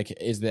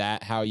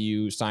how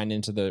you signed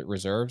into the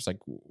reserves? Like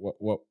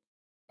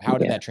how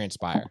did that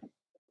transpire?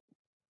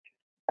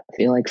 I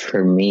feel like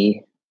for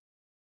me,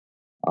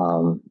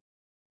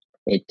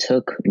 it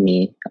took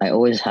me, I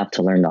always have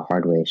to learn the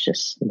hard way. It's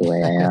just the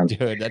way I am.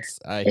 Dude,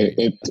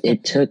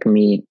 it took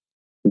me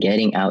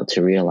getting out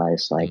to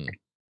realize like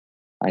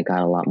I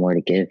got a lot more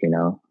to give,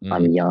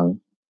 I'm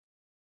young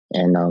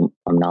and I'm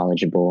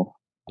knowledgeable.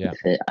 Yeah.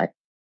 I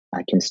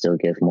can still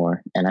give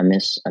more, and I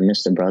miss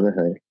the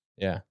brotherhood.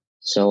 Yeah.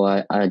 So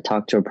I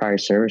talked to a prior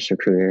service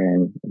recruiter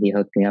and he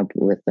hooked me up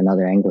with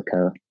another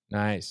Anglico.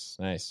 Nice.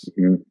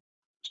 Mm-hmm.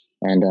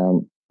 And a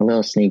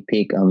little sneak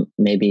peek,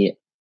 maybe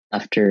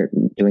after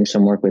doing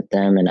some work with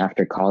them and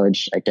after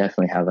college, I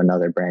definitely have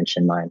another branch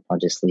in mind. I'll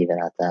just leave it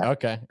at that.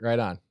 Okay, right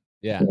on.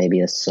 Yeah.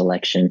 Maybe a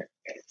selection.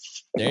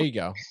 There you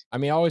go. I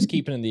mean, always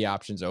keeping the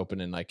options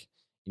open and like,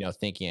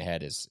 thinking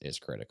ahead is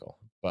critical.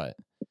 But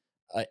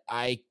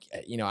I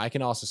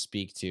can also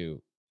speak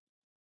to,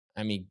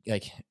 I mean,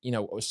 like,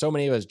 so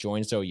many of us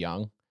joined so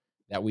young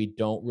that we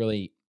don't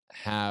really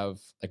have,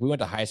 like, we went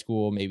to high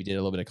school, maybe did a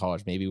little bit of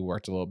college, maybe we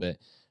worked a little bit,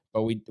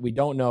 but we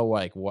don't know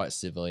like what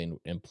civilian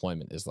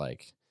employment is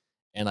like.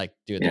 And like,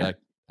 dude, they're like,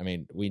 I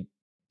mean, we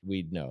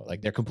know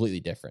like they're completely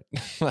different.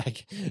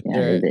 Like,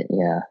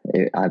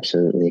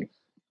 absolutely.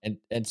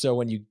 And so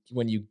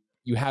when you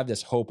have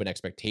this hope and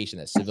expectation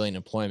that civilian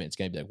employment is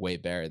going to be like way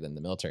better than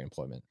the military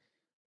employment,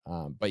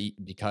 but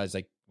because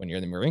like when you're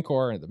in the Marine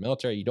Corps or the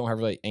military, you don't have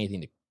really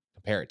anything to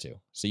compare it to,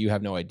 so you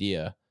have no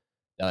idea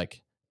that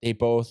like they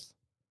both,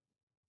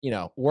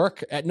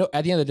 work at the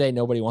end of the day.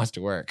 Nobody wants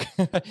to work.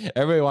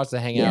 Everybody wants to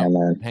hang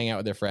out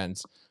with their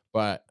friends,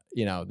 but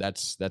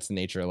that's the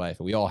nature of life.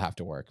 We all have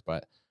to work,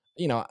 but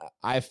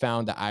I've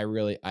found that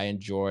I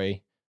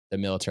enjoy the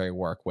military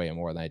work way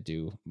more than I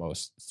do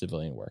most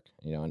civilian work,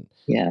 and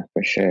yeah,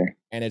 for sure.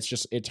 And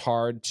it's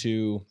hard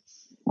to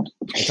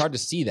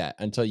see that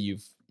until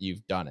you've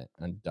done it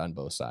and done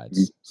both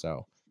sides.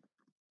 So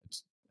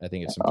I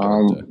think it's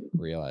important to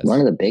realize. One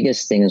of the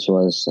biggest things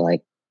was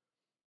like,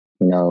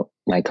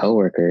 my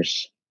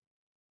coworkers,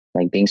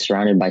 like being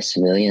surrounded by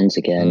civilians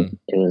again.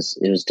 It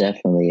was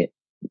definitely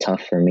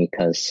tough for me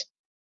because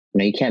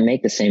you can't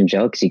make the same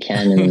jokes you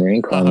can in the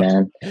Marine Corps,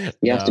 man.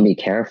 You have to be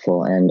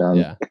careful. And,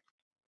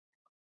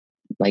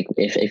 like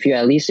if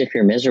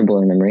you're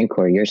miserable in the Marine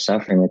Corps, you're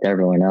suffering with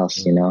everyone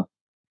else, you know?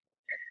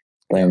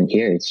 But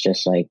here it's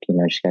just like,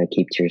 just got to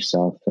keep to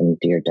yourself and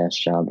do your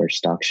desk job or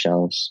stock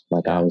shelves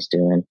like I was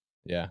doing.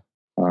 Yeah.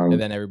 And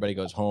then everybody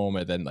goes home,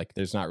 and then like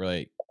there's not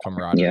really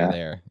camaraderie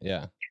there.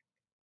 Yeah.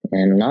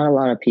 And not a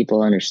lot of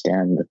people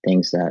understand the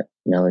things that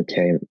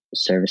military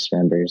service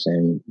members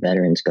and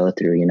veterans go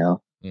through,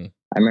 I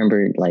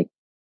remember like,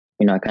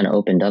 I kind of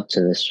opened up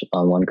to this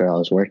one girl I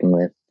was working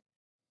with.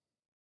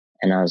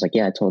 And I was like,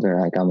 yeah, I told her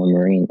like I'm a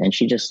Marine. And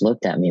she just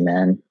looked at me,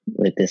 man,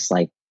 with this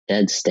like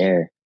dead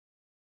stare.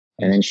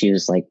 And then she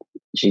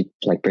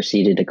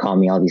proceeded to call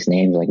me all these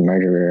names like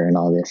murderer and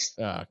all this.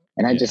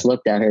 And I just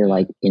looked at her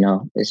like,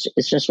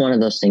 it's just one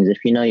of those things.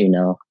 If you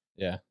know,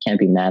 can't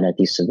be mad at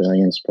these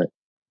civilians. But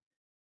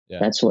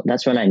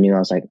that's when I knew I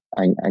was like,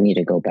 I need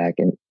to go back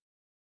and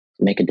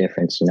make a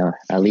difference,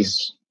 at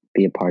least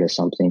be a part of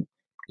something.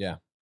 Yeah.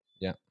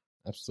 Yeah,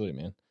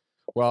 absolutely, man.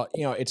 Well,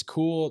 it's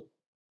cool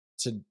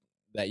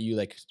that you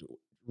like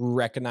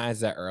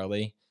recognize that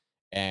early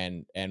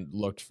and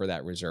looked for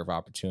that reserve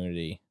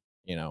opportunity,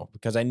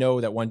 because I know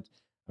that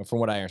from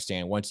what I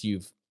understand, once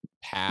you've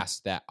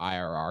passed that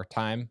IRR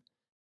time,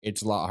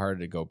 it's a lot harder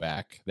to go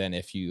back than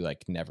if you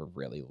like never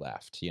really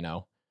left,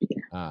 and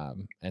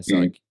so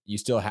like you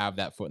still have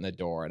that foot in the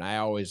door. And I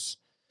always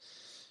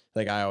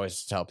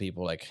tell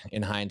people like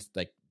in hindsight,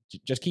 like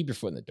just keep your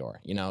foot in the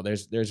door.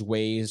 There's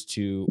ways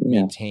to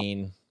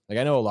maintain. Like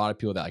I know a lot of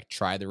people that like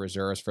tried the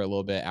reserves for a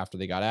little bit after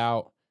they got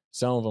out.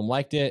 Some of them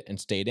liked it and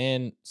stayed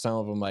in. Some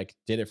of them like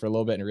did it for a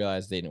little bit and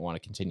realized they didn't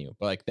want to continue.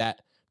 But like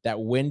that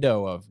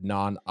window of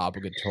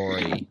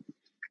non-obligatory,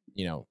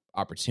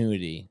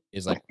 opportunity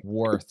is like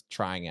worth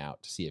trying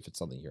out to see if it's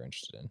something you're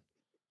interested in.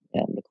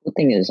 Yeah, the cool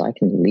thing is I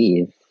can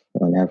leave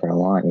whenever I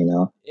want,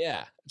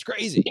 Yeah, it's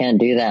crazy. You can't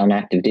do that on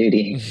active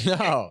duty.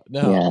 No.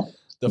 Yeah.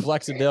 The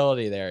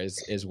flexibility there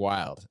is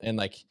wild. And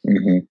like,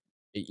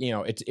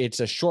 it's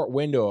a short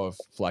window of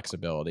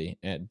flexibility,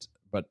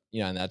 but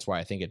and that's why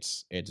I think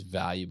it's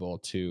valuable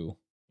to,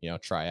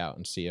 try out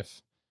and see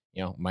if,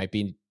 might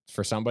be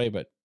for somebody,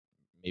 but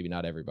maybe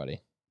not everybody.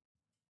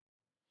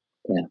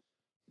 Yeah.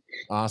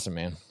 Awesome,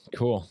 man.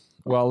 Cool.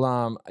 Well,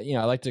 I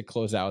like to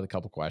close out with a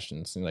couple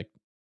questions, and like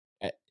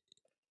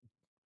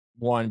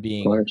one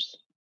being,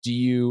 do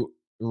you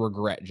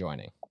regret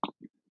joining?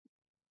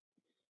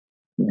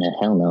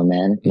 Hell no,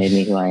 man. It made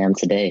me who I am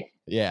today.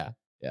 Yeah.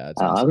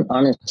 Awesome.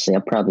 Honestly, I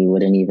probably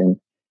wouldn't even.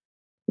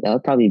 That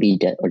would probably be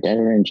dead or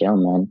in jail,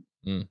 man.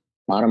 A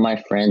lot of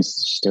my friends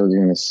still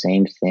doing the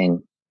same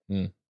thing,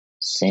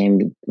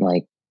 same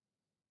like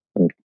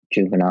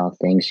juvenile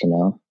things,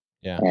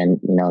 Yeah. And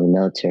the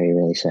military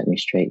really set me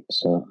straight,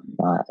 so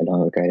I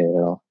don't regret it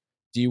at all.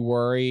 Do you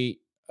worry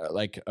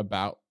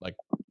about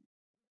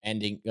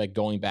ending, like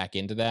going back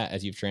into that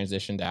as you've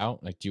transitioned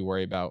out? Like, do you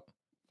worry about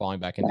falling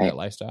back into that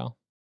lifestyle?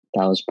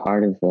 That was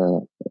part of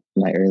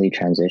my early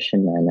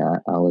transition, and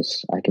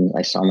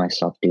I saw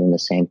myself doing the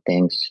same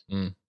things.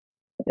 It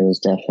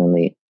was not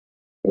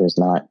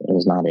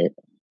it.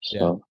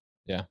 So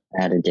yeah,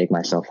 I had to dig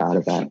myself out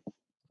of that.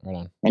 Right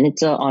on. And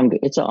it's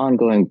an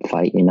ongoing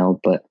fight,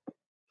 but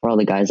for all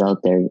the guys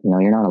out there,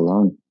 you're not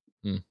alone.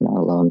 You're not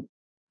alone.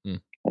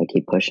 I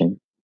keep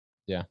pushing.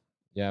 Yeah,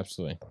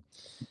 absolutely.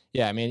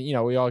 Yeah, I mean,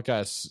 we all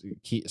gotta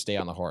stay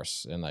on the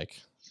horse, and like,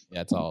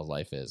 that's all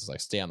life is. Like,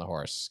 stay on the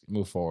horse,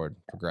 move forward,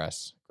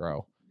 progress,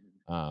 grow.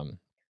 And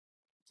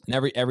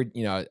every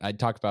I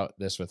talk about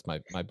this with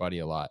my buddy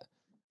a lot.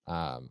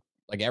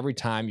 Like every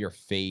time you're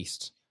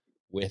faced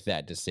with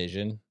that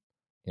decision,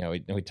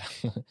 we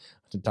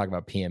talk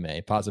about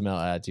PMA, positive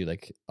mental attitude,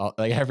 like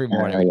every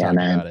morning we talk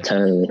about it.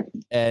 Totally.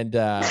 And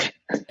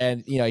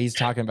he's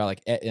talking about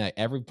like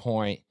every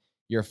point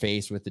you're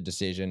faced with the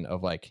decision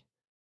of like,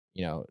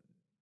 to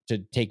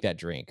take that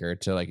drink or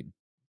to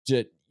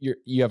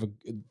you have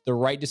the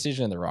right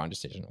decision and the wrong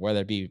decision,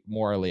 whether it be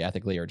morally,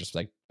 ethically, or just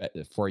like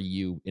for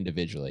you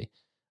individually.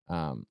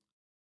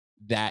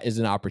 That is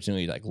an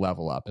opportunity to like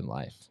level up in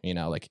life.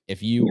 Like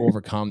if you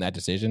overcome that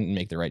decision and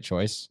make the right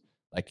choice,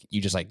 like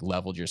you just like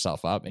leveled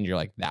yourself up and you're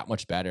like that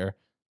much better,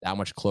 that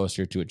much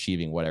closer to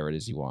achieving whatever it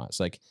is you want. It's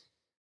like,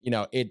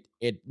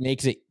 it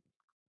makes it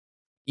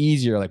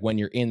easier. Like when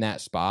you're in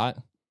that spot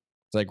to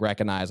like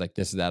recognize like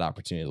this is that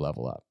opportunity to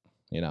level up,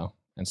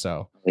 And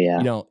so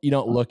you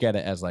don't look at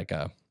it as like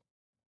a,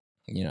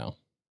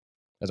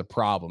 as a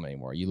problem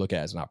anymore. You look at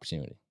it as an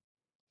opportunity.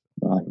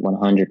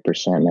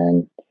 100%,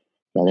 man.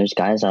 Yeah, there's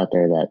guys out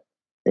there that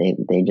they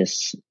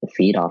just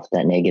feed off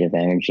that negative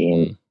energy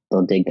and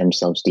they'll dig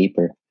themselves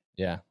deeper.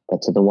 Yeah.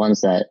 But to the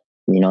ones that,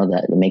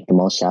 that make the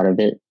most out of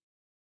it,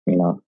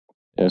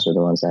 those are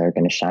the ones that are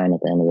going to shine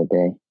at the end of the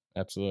day.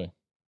 Absolutely.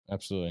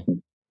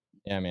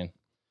 Yeah, man.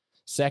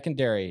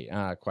 Secondary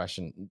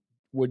question.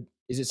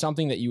 Is it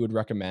something that you would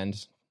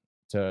recommend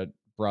to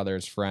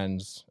brothers,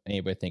 friends,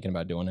 anybody thinking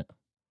about doing it?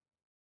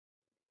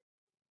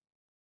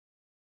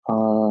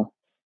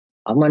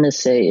 I'm going to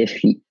say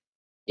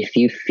if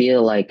you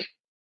feel like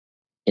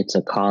it's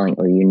a calling,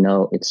 or you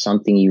know it's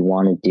something you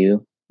want to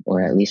do,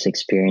 or at least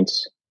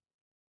experience,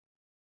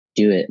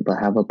 do it, but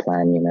have a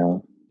plan, you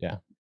know. Yeah.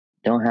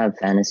 Don't have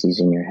fantasies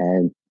in your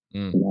head.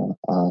 You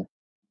know,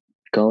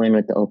 go in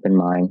with the open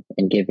mind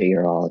and give it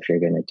your all if you're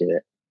going to do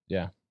it.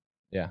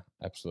 Yeah,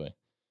 absolutely.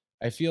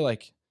 I feel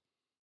like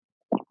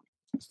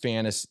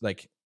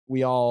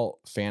we all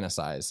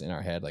fantasize in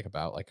our head, like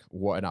about like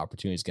what an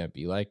opportunity is going to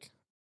be like.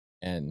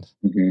 And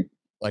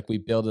like we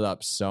build it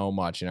up so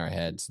much in our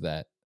heads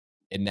that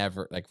it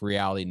never, like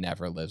reality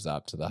never lives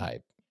up to the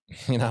hype,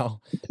 you know?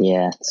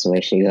 Yeah, that's the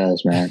way she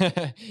goes,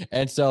 man.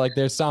 And so like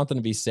there's something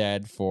to be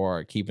said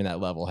for keeping that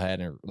level head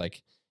and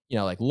like, you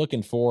know, like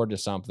looking forward to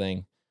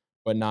something,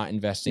 but not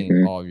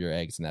investing all of your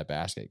eggs in that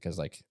basket. Cause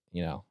like,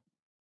 you know,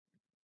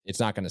 it's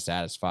not going to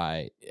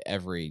satisfy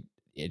every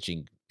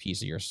itching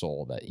piece of your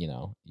soul that, you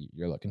know,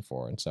 you're looking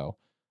for. And so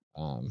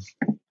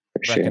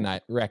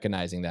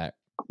recognizing that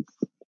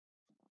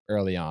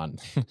early on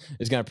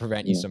is going to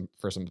prevent you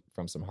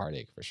from some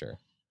heartache for sure.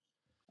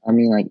 I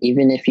mean, like,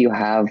 even if you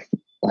have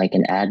like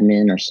an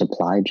admin or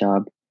supply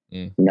job,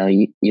 you know,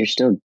 you're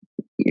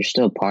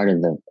still part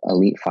of the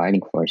elite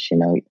fighting force. You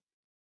know,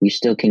 you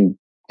still can.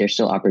 There's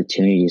still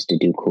opportunities to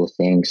do cool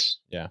things.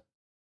 Yeah.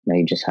 You know,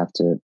 you just have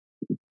to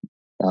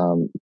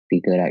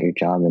be good at your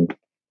job, and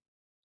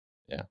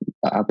the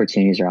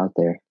opportunities are out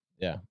there.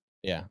 Yeah.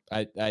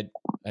 I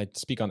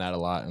speak on that a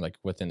lot, and like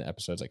within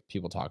episodes, like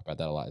people talk about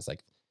that a lot. It's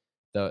like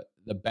the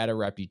better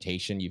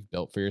reputation you've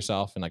built for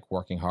yourself and like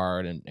working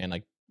hard and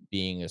like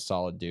being a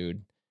solid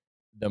dude,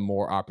 the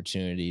more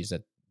opportunities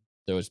that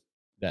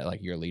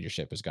like your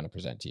leadership is going to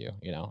present to you,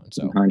 you know? And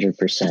so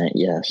 100%.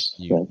 Yes.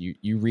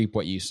 You reap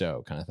what you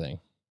sow, kind of thing.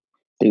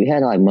 Dude, we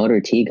had like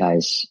Motor T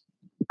guys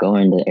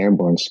going to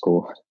airborne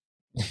school.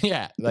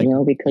 Yeah. Like, you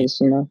know, because,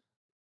 you know,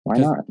 why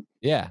not?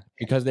 Yeah.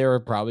 Because they were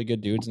probably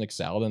good dudes and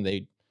excelled, and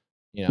they,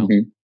 you know,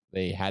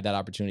 they had that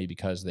opportunity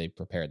because they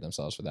prepared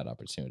themselves for that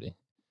opportunity.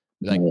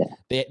 Like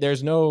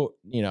there's no,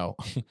 you know,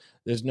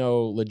 there's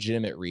no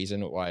legitimate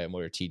reason why a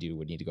Motor T dude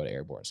would need to go to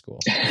airborne school.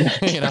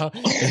 You know,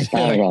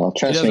 not at all.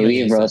 Trust me,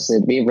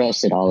 we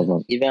roasted all of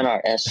them. Even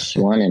our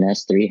S1 and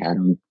S3 had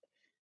them.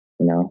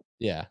 You know.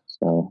 Yeah.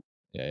 So.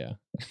 Yeah.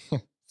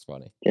 It's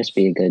funny. Just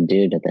be a good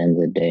dude at the end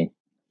of the day.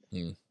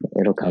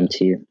 It'll come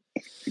to you.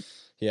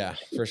 Yeah,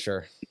 for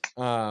sure.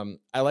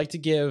 I like to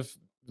give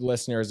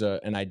listeners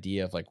an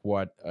idea of like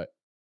what,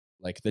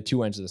 like the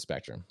two ends of the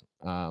spectrum.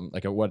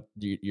 Like what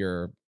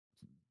your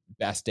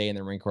best day in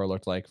the Marine Corps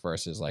looked like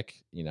versus like,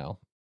 you know,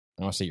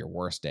 I don't want to say your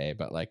worst day,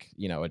 but like,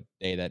 you know, a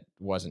day that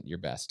wasn't your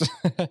best.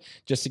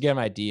 Just to get an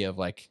idea of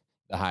like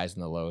the highs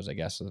and the lows, I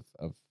guess,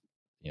 of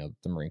you know,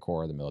 the Marine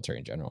Corps or the military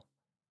in general.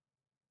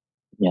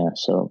 Yeah.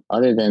 So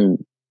other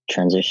than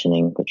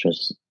transitioning, which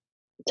was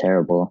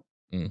terrible,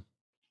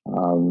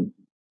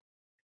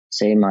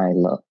 say my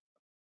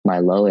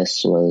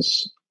lowest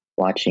was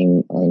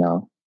watching, you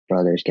know,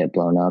 brothers get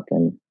blown up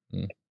and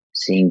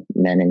seeing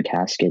men in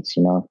caskets,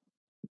 you know,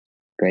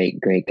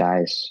 great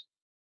guys.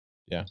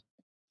 Yeah.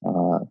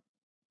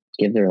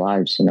 Give their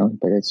lives, you know,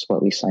 but it's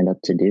what we signed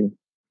up to do.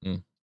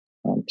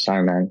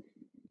 Sorry, man.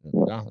 A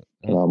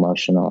little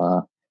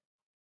emotional.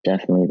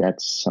 Definitely,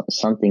 that's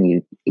something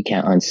you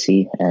can't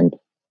unsee. And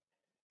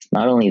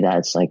not only that,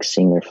 it's like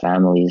seeing their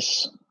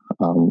families,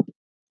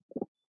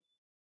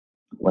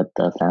 what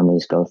the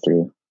families go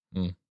through.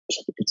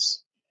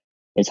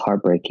 It's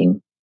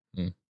heartbreaking.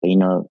 But, you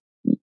know,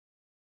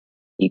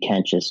 you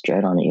can't just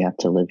dread on it. You have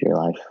to live your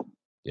life.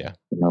 Yeah.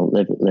 You know,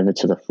 live it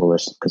to the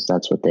fullest, because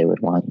that's what they would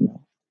want, you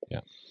know.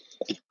 Yeah.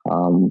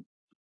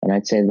 And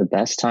I'd say the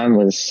best time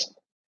was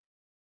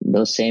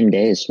those same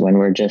days when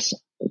we're just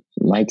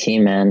my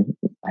team, man.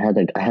 I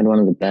had one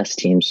of the best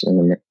teams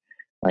in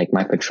like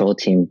my patrol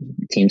team,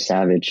 Team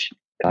Savage.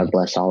 God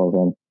bless all of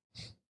them.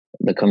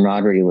 The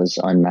camaraderie was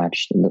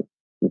unmatched. The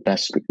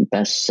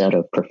best set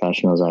of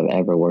professionals I've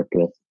ever worked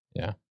with.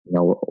 Yeah. You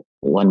know,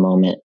 one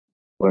moment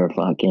where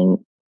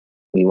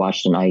we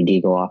watched an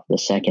IED go off. The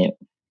second,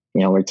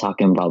 you know, we're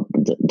talking about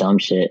dumb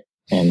shit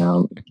and,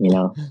 you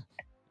know,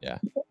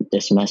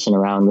 just messing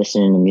around,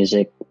 listening to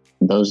music.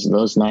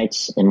 Those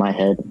nights in my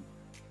head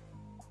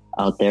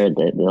out there,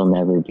 that they'll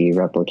never be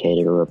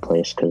replicated or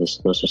replaced,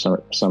 because those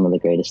are some of the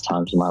greatest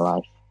times of my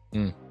life.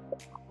 And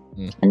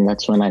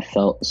that's when I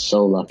felt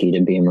so lucky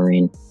to be a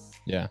Marine.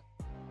 Yeah.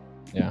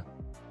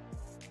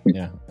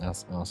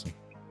 That's awesome.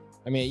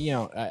 I mean, you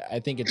know, I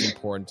think it's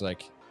important to,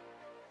 like,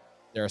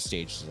 there are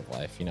stages of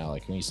life, you know,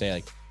 like when you say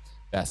like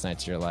best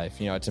nights of your life,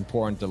 you know, it's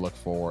important to look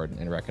forward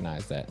and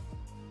recognize that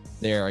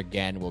there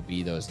again will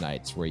be those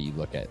nights where you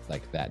look at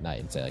like that night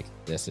and say like,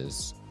 this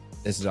is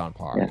on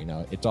par. You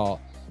know, it's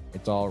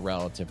all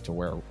relative to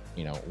where,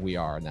 you know, we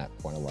are in that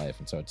point of life.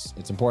 And so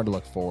it's important to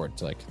look forward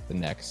to like the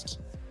next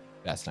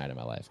best night of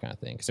my life kind of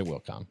thing, because it will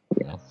come,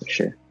 you know?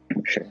 Sure.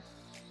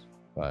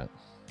 But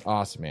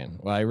awesome, man.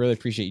 Well, I really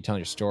appreciate you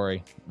telling your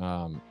story.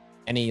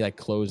 Any like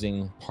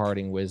closing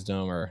parting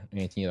wisdom or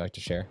anything you'd like to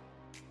share?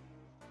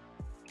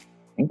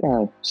 I think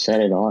I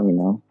said it all, you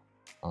know.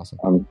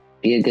 Awesome.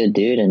 Be a good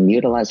dude and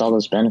utilize all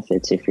those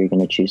benefits if you're going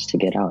to choose to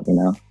get out, you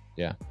know.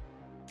 Yeah.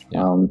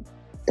 Yeah.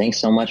 Thanks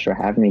so much for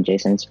having me,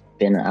 Jason. It's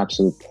been an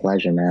absolute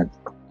pleasure, man.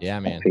 Yeah,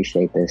 man. I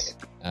appreciate this.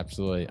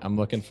 Absolutely. I'm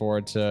looking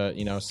forward to,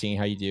 seeing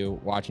how you do,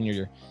 watching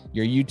your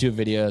YouTube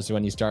videos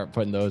when you start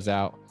putting those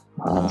out.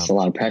 It's a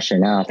lot of pressure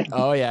now.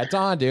 Oh yeah, it's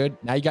on, dude.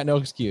 Now you got no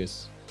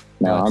excuse.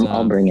 No,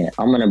 I'll bring it.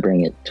 I'm gonna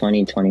bring it.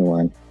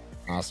 2021.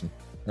 Awesome.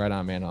 Right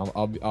on, man.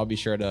 I'll be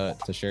sure to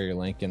share your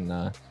link, and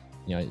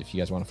if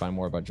you guys want to find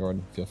more about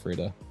Jordan, feel free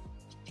to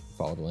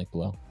follow the link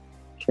below.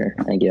 Sure.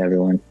 Thank you,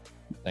 everyone.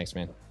 Thanks,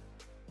 man.